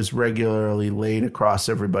 So I was regularly laid across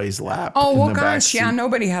everybody's lap. Oh, in well, the back gosh, yeah, seat.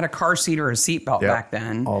 nobody had a car seat or a seatbelt Yep. back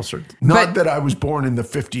then. All sorts. Not that I was born in the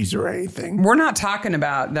 50s or anything. We're not talking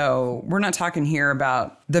about, though, we're not talking here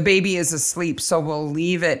about the baby is asleep, so we'll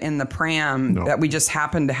leave it in the pram that we just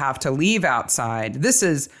happen to have to leave outside. This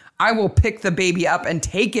is, I will pick the baby up and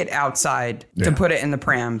take it outside to put it in the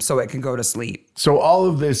pram so it can go to sleep. So all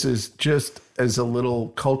of this is just as a little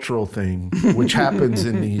cultural thing, which happens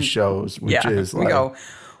in these shows, which is we like, go,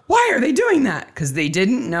 why are they doing that? Because they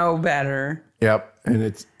didn't know better. yep.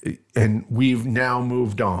 And we've now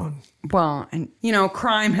moved on. Well, and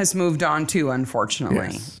crime has moved on too, unfortunately.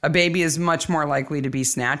 Yes. A baby is much more likely to be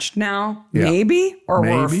snatched now. Yeah. Maybe? Or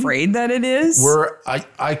we're Maybe. afraid that it is.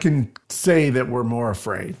 I can say that we're more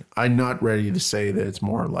afraid. I'm not ready to say that it's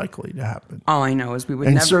more likely to happen. All I know is we would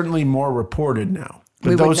And never certainly more reported now. But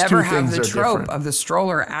we would those never two have things the are trope different. of the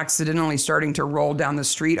stroller accidentally starting to roll down the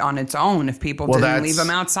street on its own if people didn't that's- leave them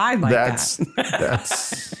outside like that's, that.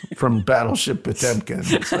 That's from Battleship Potemkin.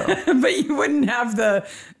 So. But you wouldn't have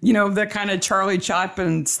the kind of Charlie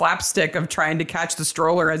Chaplin slapstick of trying to catch the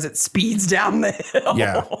stroller as it speeds down the hill.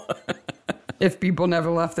 Yeah. If people never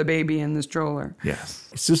left the baby in the stroller. Yes.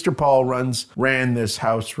 Sister Paul ran this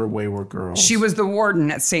house for wayward girls. She was the warden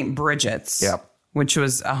at St. Bridget's. Yep. Which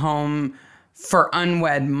was a home for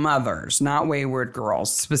unwed mothers, not wayward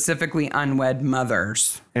girls, specifically unwed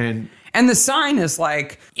mothers. And the sign is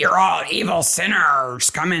like, you're all evil sinners,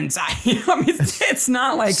 come inside. I mean, it's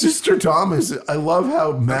not like... Sister Thomas, I love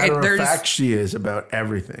how matter-of-fact she is about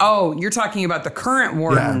everything. Oh, you're talking about the current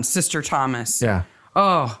warden, Sister Thomas. Yeah.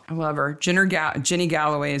 Oh, I love her. Jenny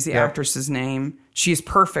Galloway is the actress's name. She's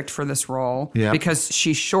perfect for this role because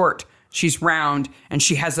she's short, she's round, and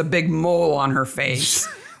she has a big mole on her face,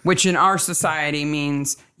 which in our society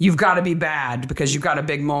means you've got to be bad because you've got a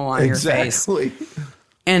big mole on your face. Exactly.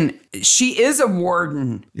 And she is a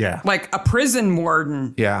warden. Yeah. Like a prison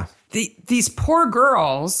warden. Yeah. These poor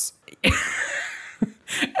girls.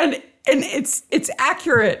 and it's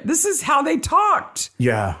accurate. This is how they talked.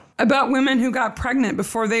 Yeah. About women who got pregnant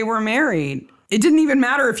before they were married. It didn't even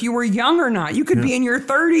matter if you were young or not. You could be in your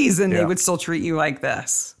 30s and they would still treat you like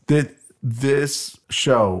this. This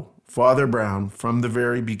show, Father Brown, from the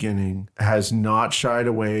very beginning, has not shied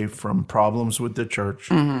away from problems with the church,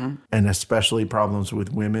 and especially problems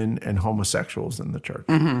with women and homosexuals in the church.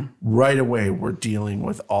 Right away, we're dealing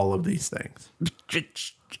with all of these things.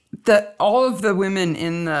 All of the women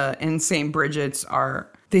in St. Bridget's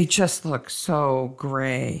they just look so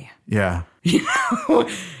gray. Yeah. You know?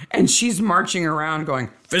 And she's marching around going,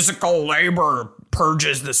 physical labor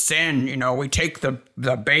purges the sin. You know, we take the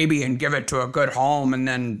baby and give it to a good home and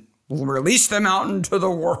then we'll release them out into the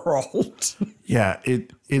world. Yeah,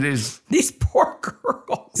 it is. These poor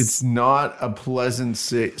girls. It's not a pleasant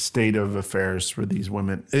state of affairs for these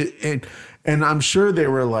women. And I'm sure they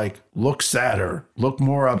were like, look sadder, look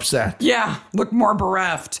more upset. Yeah, look more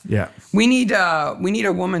bereft. Yeah. We need a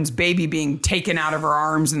woman's baby being taken out of her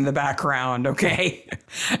arms in the background, okay?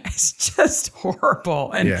 It's just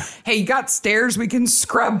horrible. And hey, you got stairs we can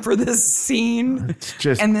scrub for this scene? It's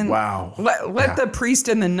just, and then wow. Let the priest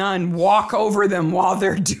and the nun walk over them while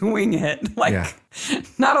they're doing it. Like,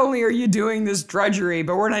 not only are you doing this drudgery,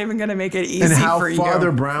 but we're not even going to make it easy for you. And how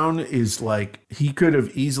Father Brown is like, he could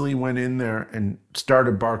have easily went in there and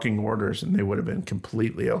started barking orders and they would have been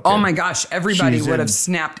completely okay. Oh my gosh, everybody would have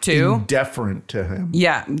snapped too. Indifferent to him.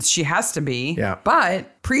 Yeah, she has to be. Yeah.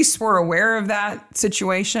 But priests were aware of that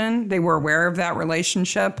situation. They were aware of that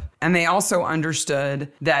relationship. And they also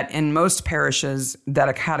understood that in most parishes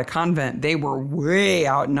that had a convent, they were way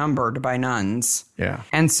outnumbered by nuns. Yeah.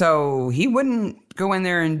 And so he wouldn't go in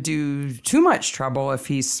there and do too much trouble if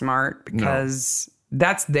he's smart because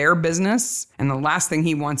that's their business. And the last thing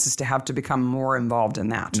he wants is to have to become more involved in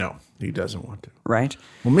that. No, he doesn't want to. Right?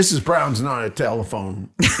 Well, Mrs. Brown's not a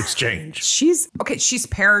telephone exchange. She's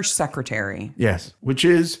parish secretary. Yes, which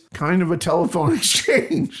is kind of a telephone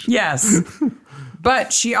exchange. Yes.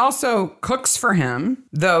 But she also cooks for him,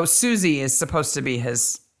 though Susie is supposed to be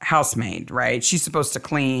his housemaid, right? She's supposed to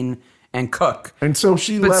clean and cook. And so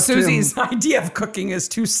But Susie's idea of cooking is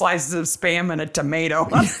 2 slices of Spam and a tomato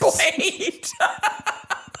on a plate.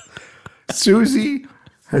 Susie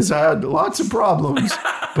has had lots of problems,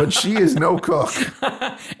 but she is no cook.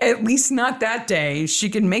 At least not that day. She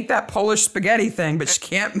can make that Polish spaghetti thing, but she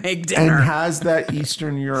can't make dinner. And has that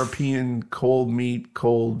Eastern European cold meat,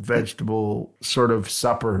 cold vegetable sort of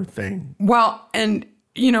supper thing. Well, and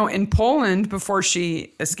you know, in Poland, before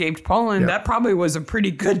she escaped Poland, that probably was a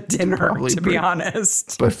pretty good dinner, to be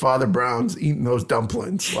honest. But Father Brown's eating those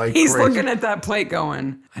dumplings like He's crazy. looking at that plate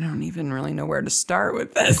going, I don't even really know where to start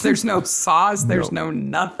with this. There's no sauce. There's no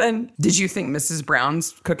nothing. Did you think Mrs.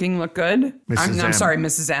 Brown's cooking looked good? I'm sorry,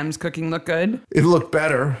 Mrs. M's cooking looked good? It looked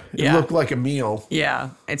better. It looked like a meal. Yeah,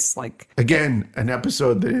 it's like... Again, an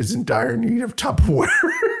episode that is in dire need of Tupperware.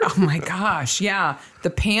 Oh my gosh, yeah. The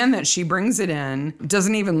pan that she brings it in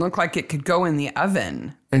doesn't even look like it could go in the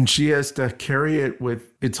oven. And she has to carry it with,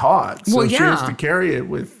 it's hot. So she has to carry it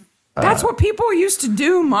with... That's what people used to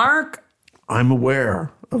do, Mark. I'm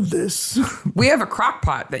aware of this. We have a crock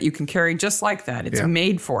pot that you can carry just like that. It's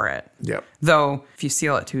made for it. Yep. Though, if you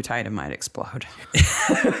seal it too tight, it might explode.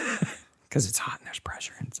 Because it's hot and there's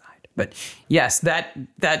pressure inside. But yes, that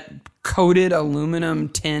coated aluminum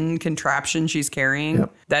tin contraption she's carrying,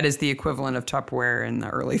 that is the equivalent of Tupperware in the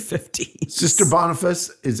early 50s. Sister Boniface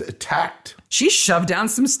is attacked. She shoved down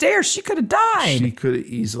some stairs. She could have died. She could have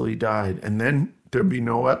easily died. And then there'd be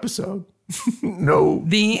no episode. No.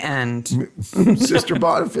 The end. Sister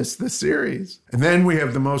Boniface, the series. And then we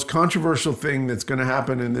have the most controversial thing that's going to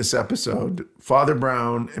happen in this episode. Father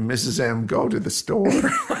Brown and Mrs. M go to the store.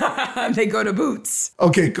 They go to Boots.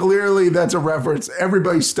 Okay, clearly that's a reference.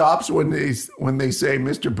 Everybody stops when they say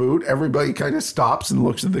Mr. Boot. Everybody kind of stops and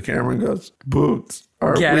looks at the camera and goes, Boots.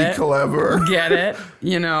 Aren't Get we it? clever? Get it?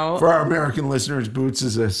 You know. For our American listeners, Boots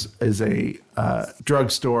is a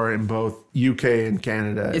drugstore in both UK and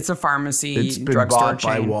Canada. It's a pharmacy, It's been drugstore bought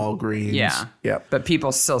by chain. Walgreens. Yeah. Yep. But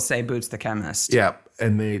people still say Boots the chemist. Yep.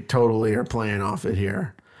 And they totally are playing off it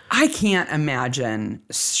here. I can't imagine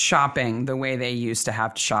shopping the way they used to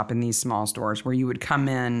have to shop in these small stores where you would come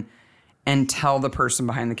in and tell the person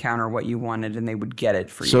behind the counter what you wanted and they would get it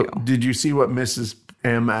for So you. did you see what Mrs.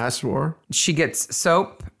 M asked for? She gets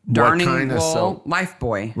soap, darning kind of wool, soap?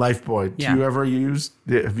 Lifebuoy. Lifebuoy. Yeah. Have you ever used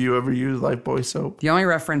Lifebuoy soap? The only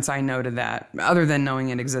reference I know to that, other than knowing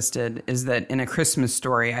it existed, is that in A Christmas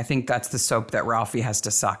Story, I think that's the soap that Ralphie has to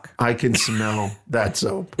suck. I can smell that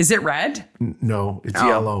soap. Is it red? No, it's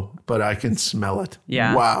yellow, but I can smell it.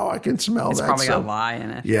 Yeah. Wow, I can smell It's that probably got soap. a lie in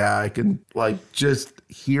it. Yeah, I can, like, just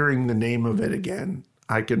hearing the name of it again,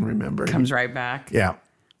 I can remember it. Comes right back. Yeah.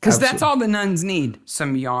 Because that's all the nuns need.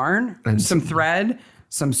 Some yarn, some thread,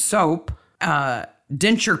 some soap,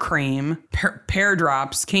 denture cream, pear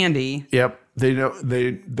drops, candy. Yep. They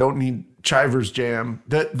don't need Chivers jam.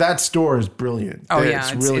 That store is brilliant. Oh, It's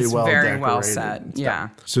yeah. really It's well very well decorated set. and stuff. Yeah.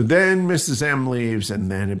 So then Mrs. M leaves, and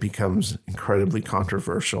then it becomes incredibly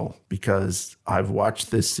controversial because I've watched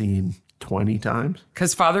this scene 20 times.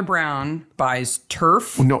 Because Father Brown buys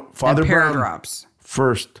turf No, Father and pear Brown drops.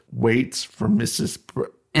 first waits for Mrs.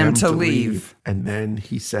 M to leave. And then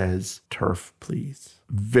he says, turf, please.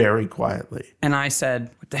 Very quietly. And I said,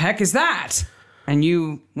 what the heck is that? And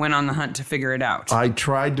you went on the hunt to figure it out. I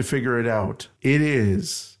tried to figure it out. It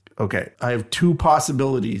is, okay, I have two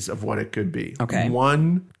possibilities of what it could be. Okay.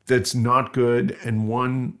 One that's not good and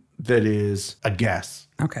one that is a guess.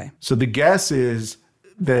 Okay. So the guess is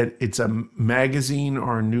that it's a magazine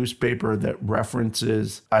or a newspaper that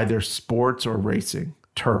references either sports or racing.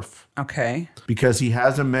 Turf. Okay. Because he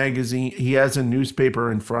has a magazine, he has a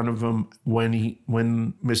newspaper in front of him when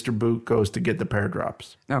Mr. Boot goes to get the pear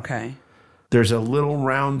drops. Okay. There's a little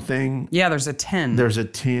round thing. Yeah, there's a tin. There's a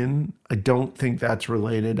tin. I don't think that's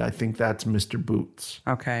related. I think that's Mr. Boots.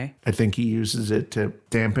 Okay. I think he uses it to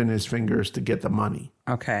dampen his fingers to get the money.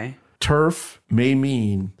 Okay. Turf may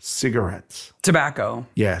mean cigarettes. Tobacco.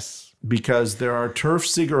 Yes, because there are turf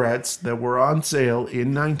cigarettes that were on sale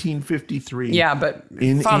in 1953. Yeah, but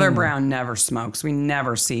In Father England. Brown never smokes. We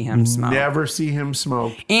never see him smoke. Never see him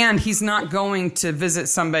smoke. And he's not going to visit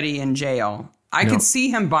somebody in jail. I could see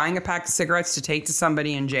him buying a pack of cigarettes to take to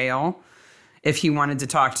somebody in jail if he wanted to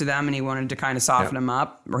talk to them and he wanted to kind of soften them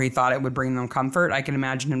up, or he thought it would bring them comfort. I can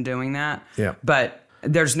imagine him doing that. Yeah. But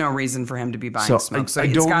there's no reason for him to be buying smoke. So I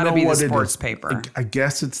it's don't got to know be the what it sports is. paper. I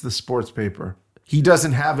guess it's the sports paper. He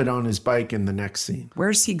doesn't have it on his bike in the next scene.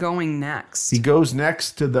 Where's he going next? He goes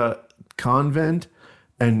next to the convent,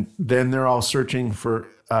 and then they're all searching for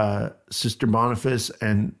Sister Boniface,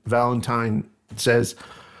 and Valentine says,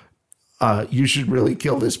 you should really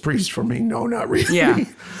kill this priest for me. No, not really. Yeah.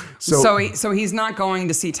 So So he's not going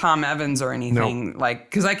to see Tom Evans or anything, like,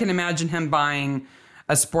 because I can imagine him buying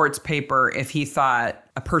a sports paper if he thought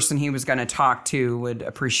a person he was going to talk to would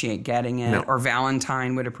appreciate getting it, or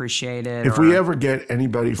Valentine would appreciate it. if we ever get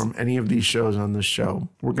anybody from any of these shows on this show,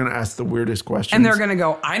 we're going to ask the weirdest questions. and they're going to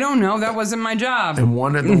go, I don't know, that wasn't my job. And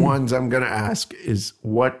one of the ones I'm going to ask is,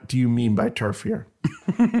 what do you mean by turf here?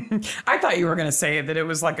 I thought you were going to say that it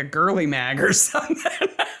was like a girly mag or something.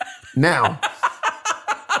 Now,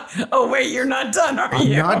 Oh, wait, you're not done, are I'm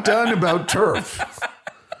you? not done about turf.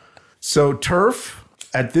 So turf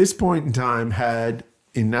at this point in time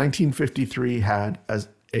in 1953 had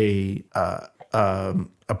a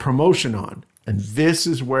promotion on. And this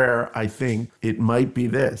is where I think it might be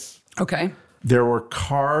this. Okay. There were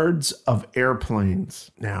cards of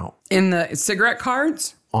airplanes now In the cigarette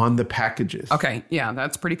cards? on the packages. Okay. Yeah,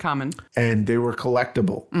 that's pretty common. And they were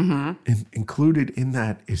collectible. Mm-hmm. Included in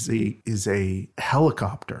that is a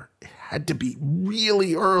helicopter. It had to be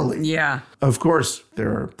really early. Yeah. Of course,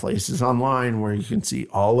 there are places online where you can see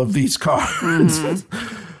all of these cards.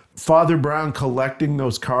 Mm-hmm. Father Brown collecting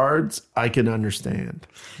those cards, I can understand.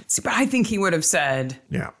 See, but I think he would have said,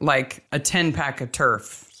 like a 10-pack of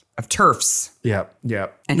turfs. Yeah.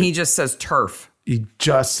 And he just says turf. He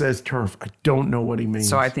just says turf. I don't know what he means.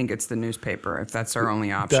 So I think it's the newspaper if that's our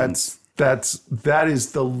only option. That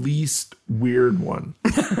is the least weird one.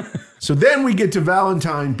 So then we get to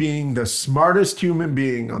Valentine being the smartest human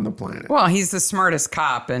being on the planet. Well, he's the smartest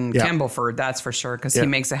cop in Campbellford, that's for sure, because he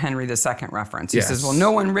makes a Henry II reference. He says, well,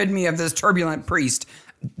 no one rid me of this turbulent priest.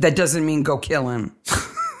 That doesn't mean go kill him.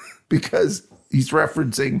 Because he's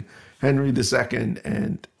referencing Henry II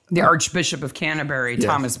and The Archbishop of Canterbury, Yes,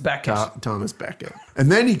 Thomas Becket. Thomas Becket.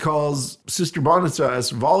 And then he calls Sister Boniface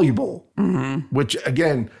voluble, which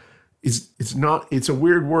again it's a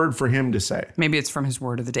weird word for him to say. Maybe it's from his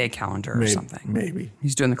word of the day calendar or something. Maybe.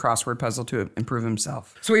 He's doing the crossword puzzle to improve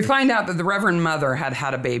himself. So we find out that the Reverend Mother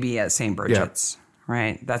had a baby at St. Bridget's,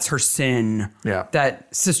 right? That's her sin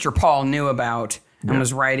that Sister Paul knew about and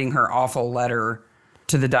was writing her awful letter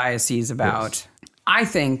to the diocese about. Yes. I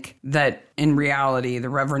think that in reality, the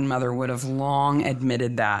Reverend Mother would have long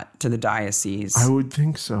admitted that to the diocese. I would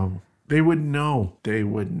think so. They would know.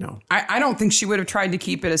 I don't think she would have tried to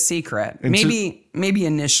keep it a secret. Maybe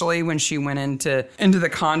initially when she went into the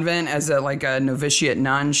convent as a novitiate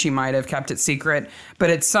nun, she might have kept it secret.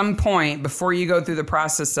 But at some point, before you go through the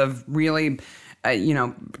process of really,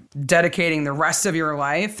 dedicating the rest of your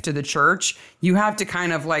life to the church, you have to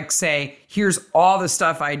kind of say, here's all the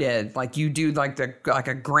stuff I did. Like you do like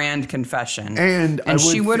a grand confession. And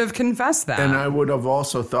she would have confessed that. And I would have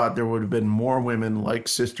also thought there would have been more women like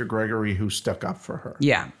Sister Gregory who stuck up for her.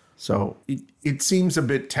 Yeah. So it seems a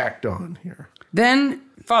bit tacked on here. Then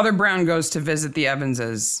Father Brown goes to visit the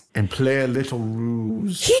Evanses. And play a little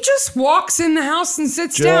ruse. He just walks in the house and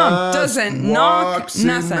sits down. Doesn't knock, nothing.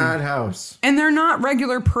 In that house. And they're not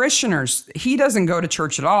regular parishioners. He doesn't go to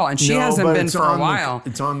church at all. And she hasn't been for a while.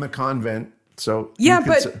 It's on the convent. So yeah,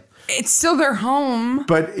 but it's still their home.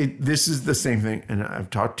 But this is the same thing. And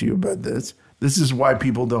I've talked to you about this. This is why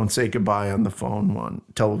people don't say goodbye on the phone on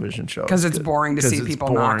television shows. Because it's boring to see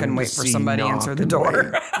people knock and wait for somebody to answer the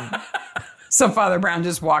door. So Father Brown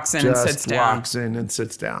just walks in and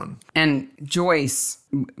sits down. And Joyce,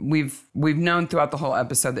 we've known throughout the whole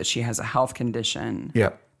episode that she has a health condition.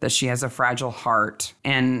 Yep. That she has a fragile heart.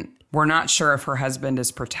 And we're not sure if her husband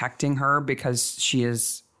is protecting her because she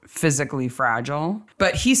is physically fragile.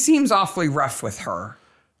 But he seems awfully rough with her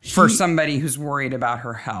for somebody who's worried about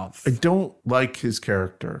her health. I don't like his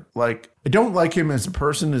character. I don't like him as a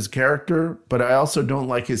person, his character, but I also don't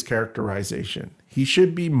like his characterization. He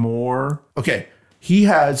should be more... Okay, he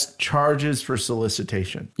has charges for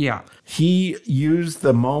solicitation. Yeah. He used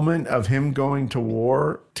the moment of him going to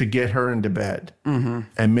war to get her into bed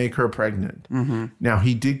and make her pregnant. Now,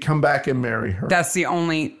 he did come back and marry her. That's the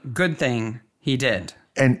only good thing he did.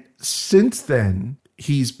 And since then,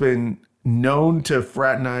 he's been known to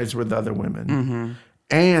fraternize with other women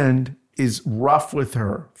and is rough with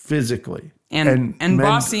her physically. And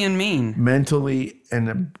bossy and mean. Mentally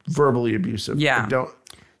and verbally abusive. Yeah.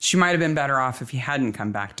 She might have been better off if he hadn't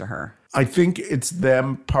come back to her. I think it's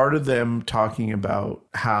part of them talking about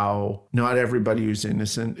how not everybody who's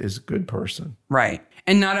innocent is a good person. Right.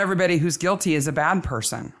 And not everybody who's guilty is a bad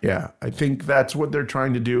person. Yeah. I think that's what they're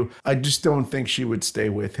trying to do. I just don't think she would stay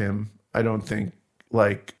with him. I don't think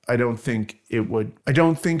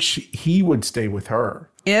he would stay with her.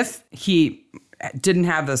 If he didn't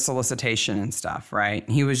have the solicitation and stuff, right?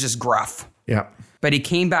 He was just gruff. Yeah. But he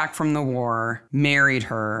came back from the war, married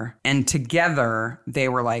her, and together they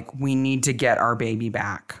were like, we need to get our baby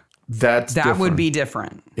back. That would be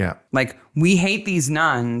different. Yeah. We hate these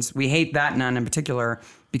nuns. We hate that nun in particular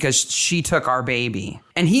because she took our baby.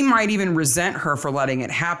 And he might even resent her for letting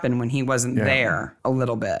it happen when he wasn't there a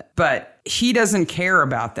little bit. But he doesn't care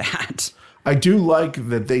about that. I do like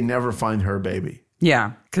that they never find her baby.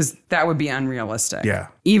 Yeah, because that would be unrealistic. Yeah.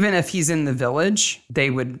 Even if he's in the village,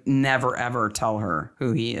 they would never, ever tell her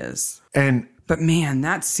who he is. But man,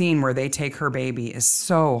 that scene where they take her baby is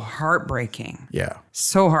so heartbreaking. Yeah.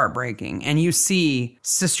 So heartbreaking. And you see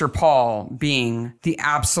Sister Paul being the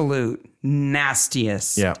absolute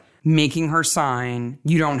nastiest. Yeah. Making her sign,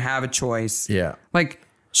 you don't have a choice. Yeah.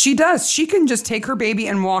 She does. She can just take her baby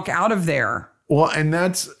and walk out of there. Well, and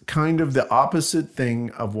that's kind of the opposite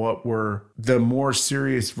thing of what we're the more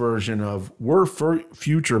serious version of. We're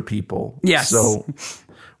future people. Yes. So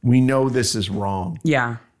we know this is wrong.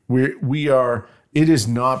 Yeah. We are, it is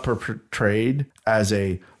not portrayed as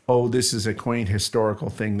this is a quaint historical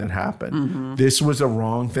thing that happened. Mm-hmm. This was a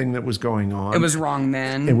wrong thing that was going on. It was wrong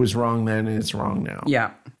then. It was wrong then and it's wrong now.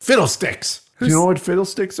 Yeah. Fiddlesticks. Do you know what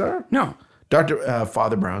fiddlesticks are? No.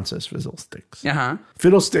 Father Brown says fiddlesticks. Uh-huh.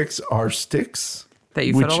 Fiddlesticks are sticks that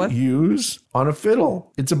you fiddle with? Which use on a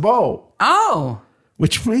fiddle. It's a bow. Oh.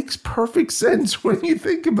 Which makes perfect sense when you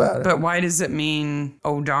think about it. But why does it mean,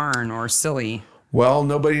 oh darn, or silly? Well,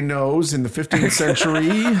 nobody knows. In the 15th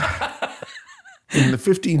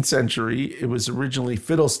century, it was originally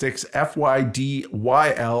fiddlesticks,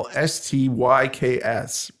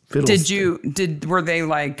 Fydylstyks. Were they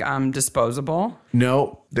like disposable?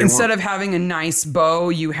 No. Instead of having a nice bow,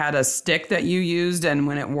 you had a stick that you used, and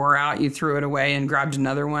when it wore out, you threw it away and grabbed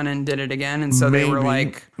another one and did it again. And so they were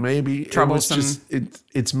like troublesome.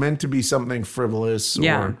 It's meant to be something frivolous.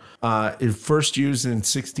 Yeah. It first used in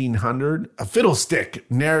 1600. A fiddlestick.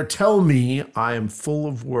 Ne'er tell me I am full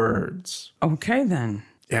of words. Okay, then.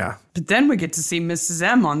 Yeah. But then we get to see Mrs.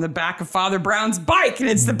 M on the back of Father Brown's bike, and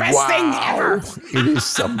it's the best thing ever. It is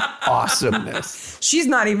some awesomeness. She's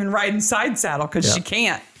not even riding side saddle because she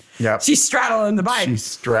can't. Yeah. She's straddling the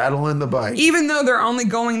bike. Even though they're only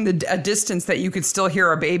going a distance that you could still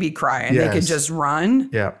hear a baby cry and they could just run.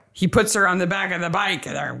 Yeah. He puts her on the back of the bike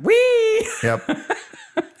and they're wee. Yep.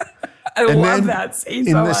 I love that scene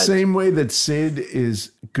so much. In the same way that Sid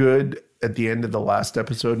is good at the end of the last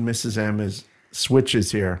episode, Mrs. M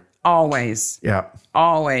switches here. Always. Yeah.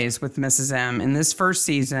 Always with Mrs. M. In this first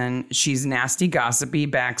season, she's nasty, gossipy,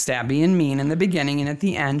 backstabby, and mean in the beginning, and at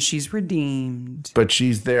the end, she's redeemed. But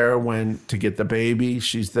she's there to get the baby.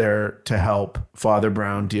 She's there to help Father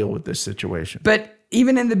Brown deal with this situation. But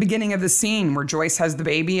even in the beginning of the scene where Joyce has the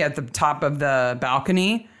baby at the top of the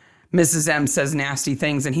balcony, Mrs. M says nasty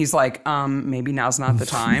things, and he's like, maybe now's not the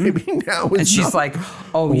time. Maybe now is And she's not. like,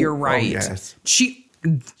 oh, you're right. Oh, yes.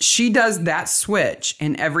 She does that switch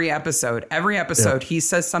in every episode. Every episode, he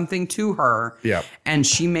says something to her, and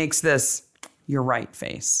she makes this, you're right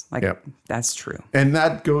face. Like, that's true. And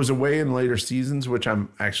that goes away in later seasons, which I'm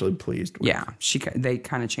actually pleased with. Yeah, they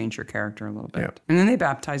kind of change her character a little bit. Yep. And then they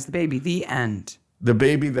baptize the baby. The end. The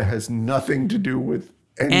baby that has nothing to do with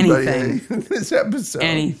anything in this episode.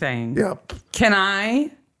 Anything. Yep. Can I?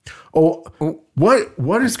 Oh,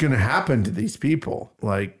 what is going to happen to these people?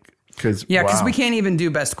 Like, because we can't even do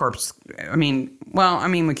best corpse. I mean,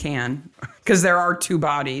 we can because there are two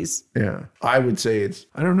bodies. Yeah, I would say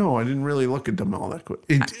I don't know. I didn't really look at them all that quick.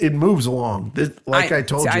 It moves along. I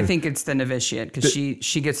told you. I think it's the novitiate because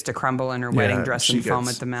she gets to crumble in her wedding dress and foam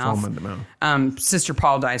at the mouth. Sister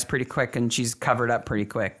Paul dies pretty quick and she's covered up pretty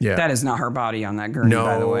quick. Yeah. That is not her body on that gurney,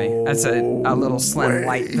 by the way. That's a little slim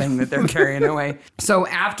light thing that they're carrying away. So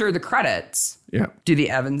after the credits, do the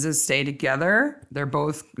Evanses stay together?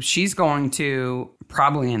 She's going to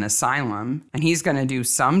probably an asylum and he's going to do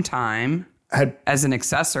some time as an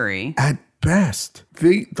accessory. At best,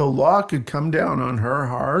 the law could come down on her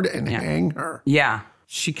hard and hang her. Yeah.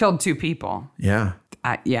 She killed 2 people. Yeah.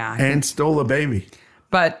 And stole a baby.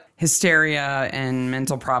 But hysteria and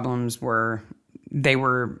mental problems were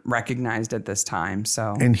recognized at this time.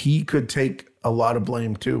 So, and he could take a lot of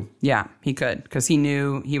blame too. Yeah, he could, because he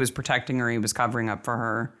knew he was protecting her. He was covering up for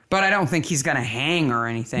her. But I don't think he's going to hang or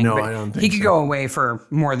anything. No, but I don't think he could go away for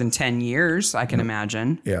more than 10 years, I can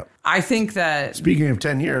imagine. Yeah. I think that... Speaking of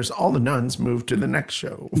 10 years, all the nuns moved to the next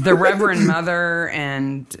show. The Reverend Mother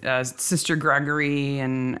and Sister Gregory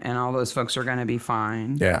and all those folks are going to be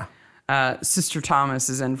fine. Yeah. Sister Thomas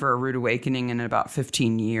is in for a rude awakening in about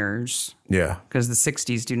 15 years. Yeah. Because the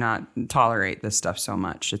 60s do not tolerate this stuff so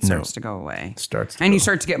much. It starts to go away. You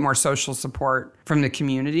start to get more social support from the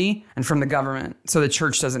community and from the government. So the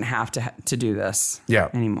church doesn't have to do this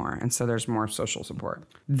anymore. And so there's more social support.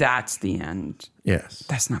 That's the end. Yes.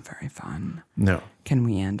 That's not very fun. No. Can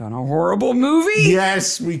we end on a horrible movie?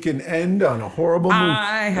 Yes, we can end on a horrible movie.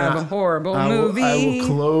 I have a horrible movie. I will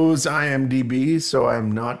close IMDb so I'm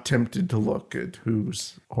not tempted to look at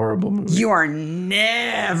whose horrible movie. You are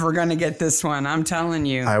never going to get this one, I'm telling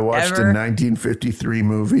you. I watched a 1953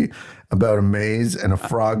 movie about a maze and a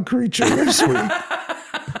frog creature this week.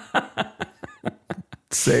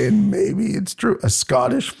 Saying maybe it's true. A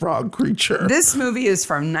Scottish frog creature. This movie is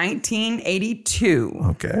from 1982.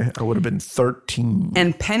 Okay. I would have been 13.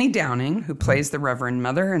 And Penny Downing, who plays the Reverend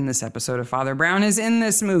Mother in this episode of Father Brown, is in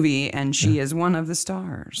this movie, and she is one of the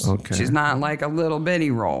stars. Okay. She's not like a little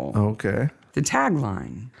bitty role. Okay. The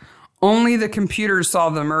tagline, only the computer saw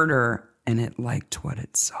the murder, and it liked what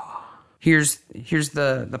it saw. Here's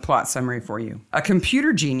the plot summary for you. A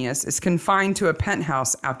computer genius is confined to a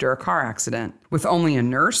penthouse after a car accident with only a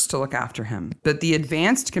nurse to look after him. But the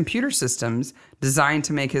advanced computer systems designed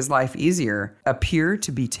to make his life easier appear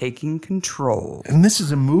to be taking control. And this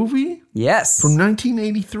is a movie? Yes. From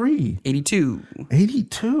 1983. 82.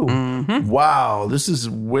 82? Mm-hmm. Wow, this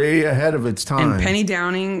is way ahead of its time. And Penny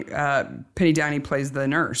Downing plays the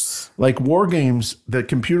nurse. Like War Games, the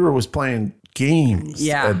computer was playing games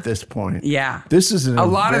at this point. Yeah. This is a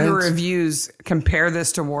lot of the reviews compare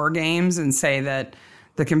this to War Games and say that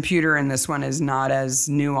the computer in this one is not as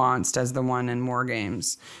nuanced as the one in War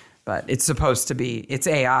Games. but it's supposed to be. It's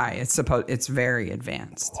AI. It's very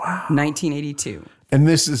advanced. Wow. 1982. And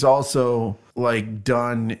this is also like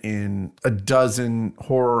done in a dozen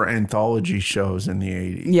horror anthology shows in the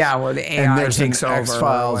 80s. Yeah, where the AI and there's takes an over.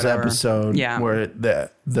 X-Files or whatever. episode Yeah. where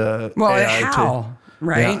the Well, AI Hal,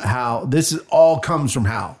 right? Yeah, Hal. This is all comes from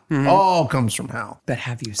Hal. All comes from Hal. But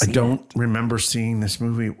have you I seen don't it? remember seeing this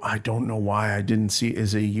movie. I don't know why I didn't see it.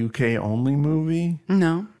 Is it a UK only movie?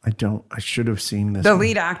 No. I should have seen this. The one.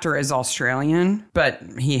 lead actor is Australian, but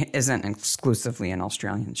he isn't exclusively an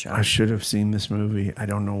Australian show. I should have seen this movie. I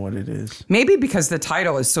don't know what it is. Maybe because the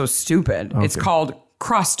title is so stupid. It's called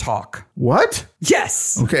Crosstalk. What?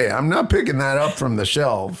 Yes. Okay, I'm not picking that up from the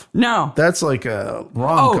shelf. No. That's like a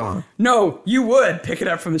rom-com. Oh, no, you would pick it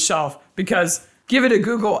up from the shelf because give it a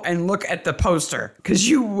Google and look at the poster because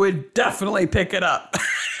you would definitely pick it up.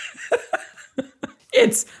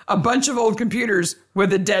 It's a bunch of old computers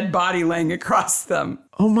with a dead body laying across them.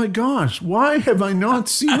 Oh my gosh, why have I not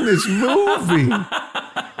seen this movie?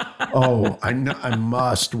 Oh, I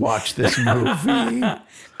must watch this movie.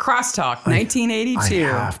 Crosstalk, 1982. I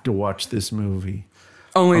have to watch this movie.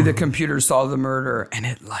 Only the computer saw the murder and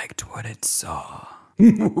it liked what it saw.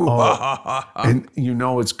 And you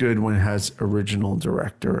know it's good when it has original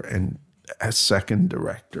director and a second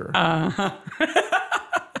director.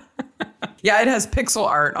 Yeah, it has pixel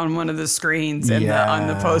art on one of the screens and on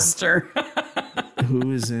the poster.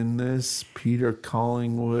 Who is in this? Peter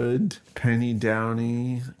Collingwood, Penny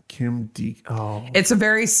Downey, Kim D. Oh, It's a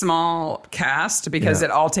very small cast because Yeah.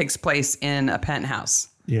 it all takes place in a penthouse.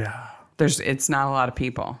 yeah. It's not a lot of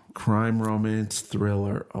people. Crime, romance,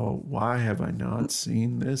 thriller. Oh, why have I not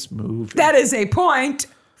seen this movie? That is a point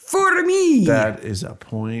for me. That is a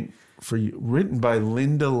point for you. Written by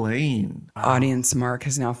Linda Lane. Audience Mark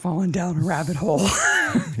has now fallen down a rabbit hole.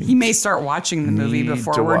 He may start watching the movie Need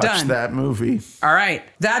before to we're watch done. that movie. All right.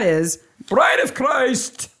 That is Bride of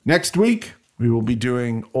Christ. Next week, we will be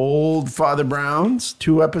doing Old Father Brown's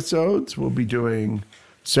 2 episodes. We'll be doing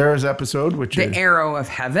Sarah's episode, which The is, Arrow of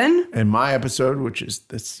Heaven. and my episode, which is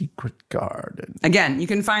The Secret Garden. Again, you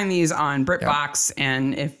can find these on BritBox,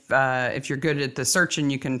 and if you're good at the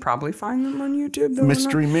searching, you can probably find them on YouTube. though.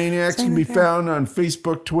 Mystery Maniacs saying can be anything. found on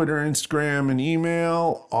Facebook, Twitter, Instagram, and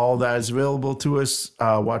email. All that is available to us.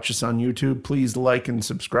 Watch us on YouTube. Please like and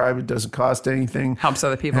subscribe. It doesn't cost anything. Helps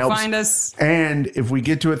other people Helps. find us. And if we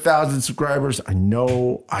get to 1,000 subscribers, I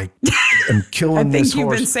know I am killing I think this you've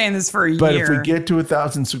horse. been saying this for a But year. if we get to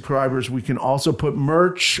 1,000 subscribers, we can also put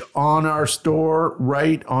merch on our store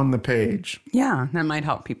right on the page. Yeah, that might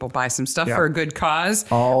help people buy some stuff Yeah. for a good cause,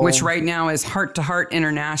 All- which right now is Heart to Heart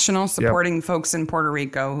International, supporting folks in Puerto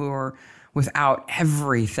Rico who are without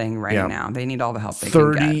everything right Yeah. now. They need all the help they can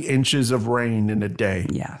 30 get. inches of rain in a day.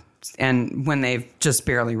 Yeah. And when they've just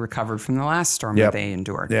barely recovered from the last storm Yep. that they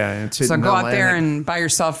endured. Yeah, it's so hitting go out there Atlantic. and buy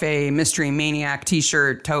yourself a Mystery Maniac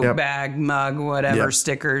t-shirt, tote Yep. bag, mug, whatever, Yep.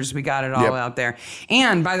 stickers. We got it all Yep. out there.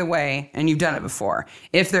 And by the way, and you've done it before,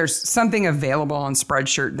 if there's something available on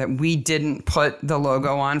Spreadshirt that we didn't put the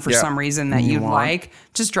logo on for Yeah. some reason that You you'd want. like,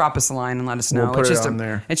 just drop us a line and let us know. We'll put it's it just on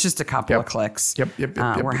there. It's just a couple Yep. of clicks. Yep.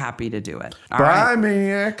 We're happy to do it. All Bye, right.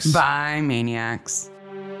 Maniacs. Bye, Maniacs.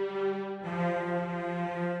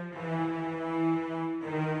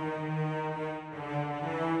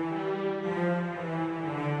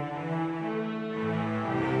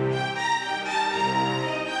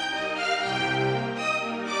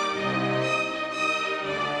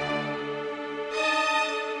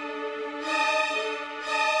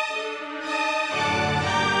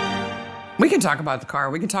 We can talk about the car.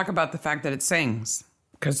 We can talk about the fact that it sings.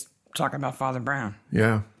 Because talking about Father Brown.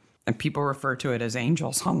 Yeah. And people refer to it as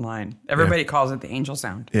angels online. Everybody calls it the angel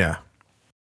sound. Yeah.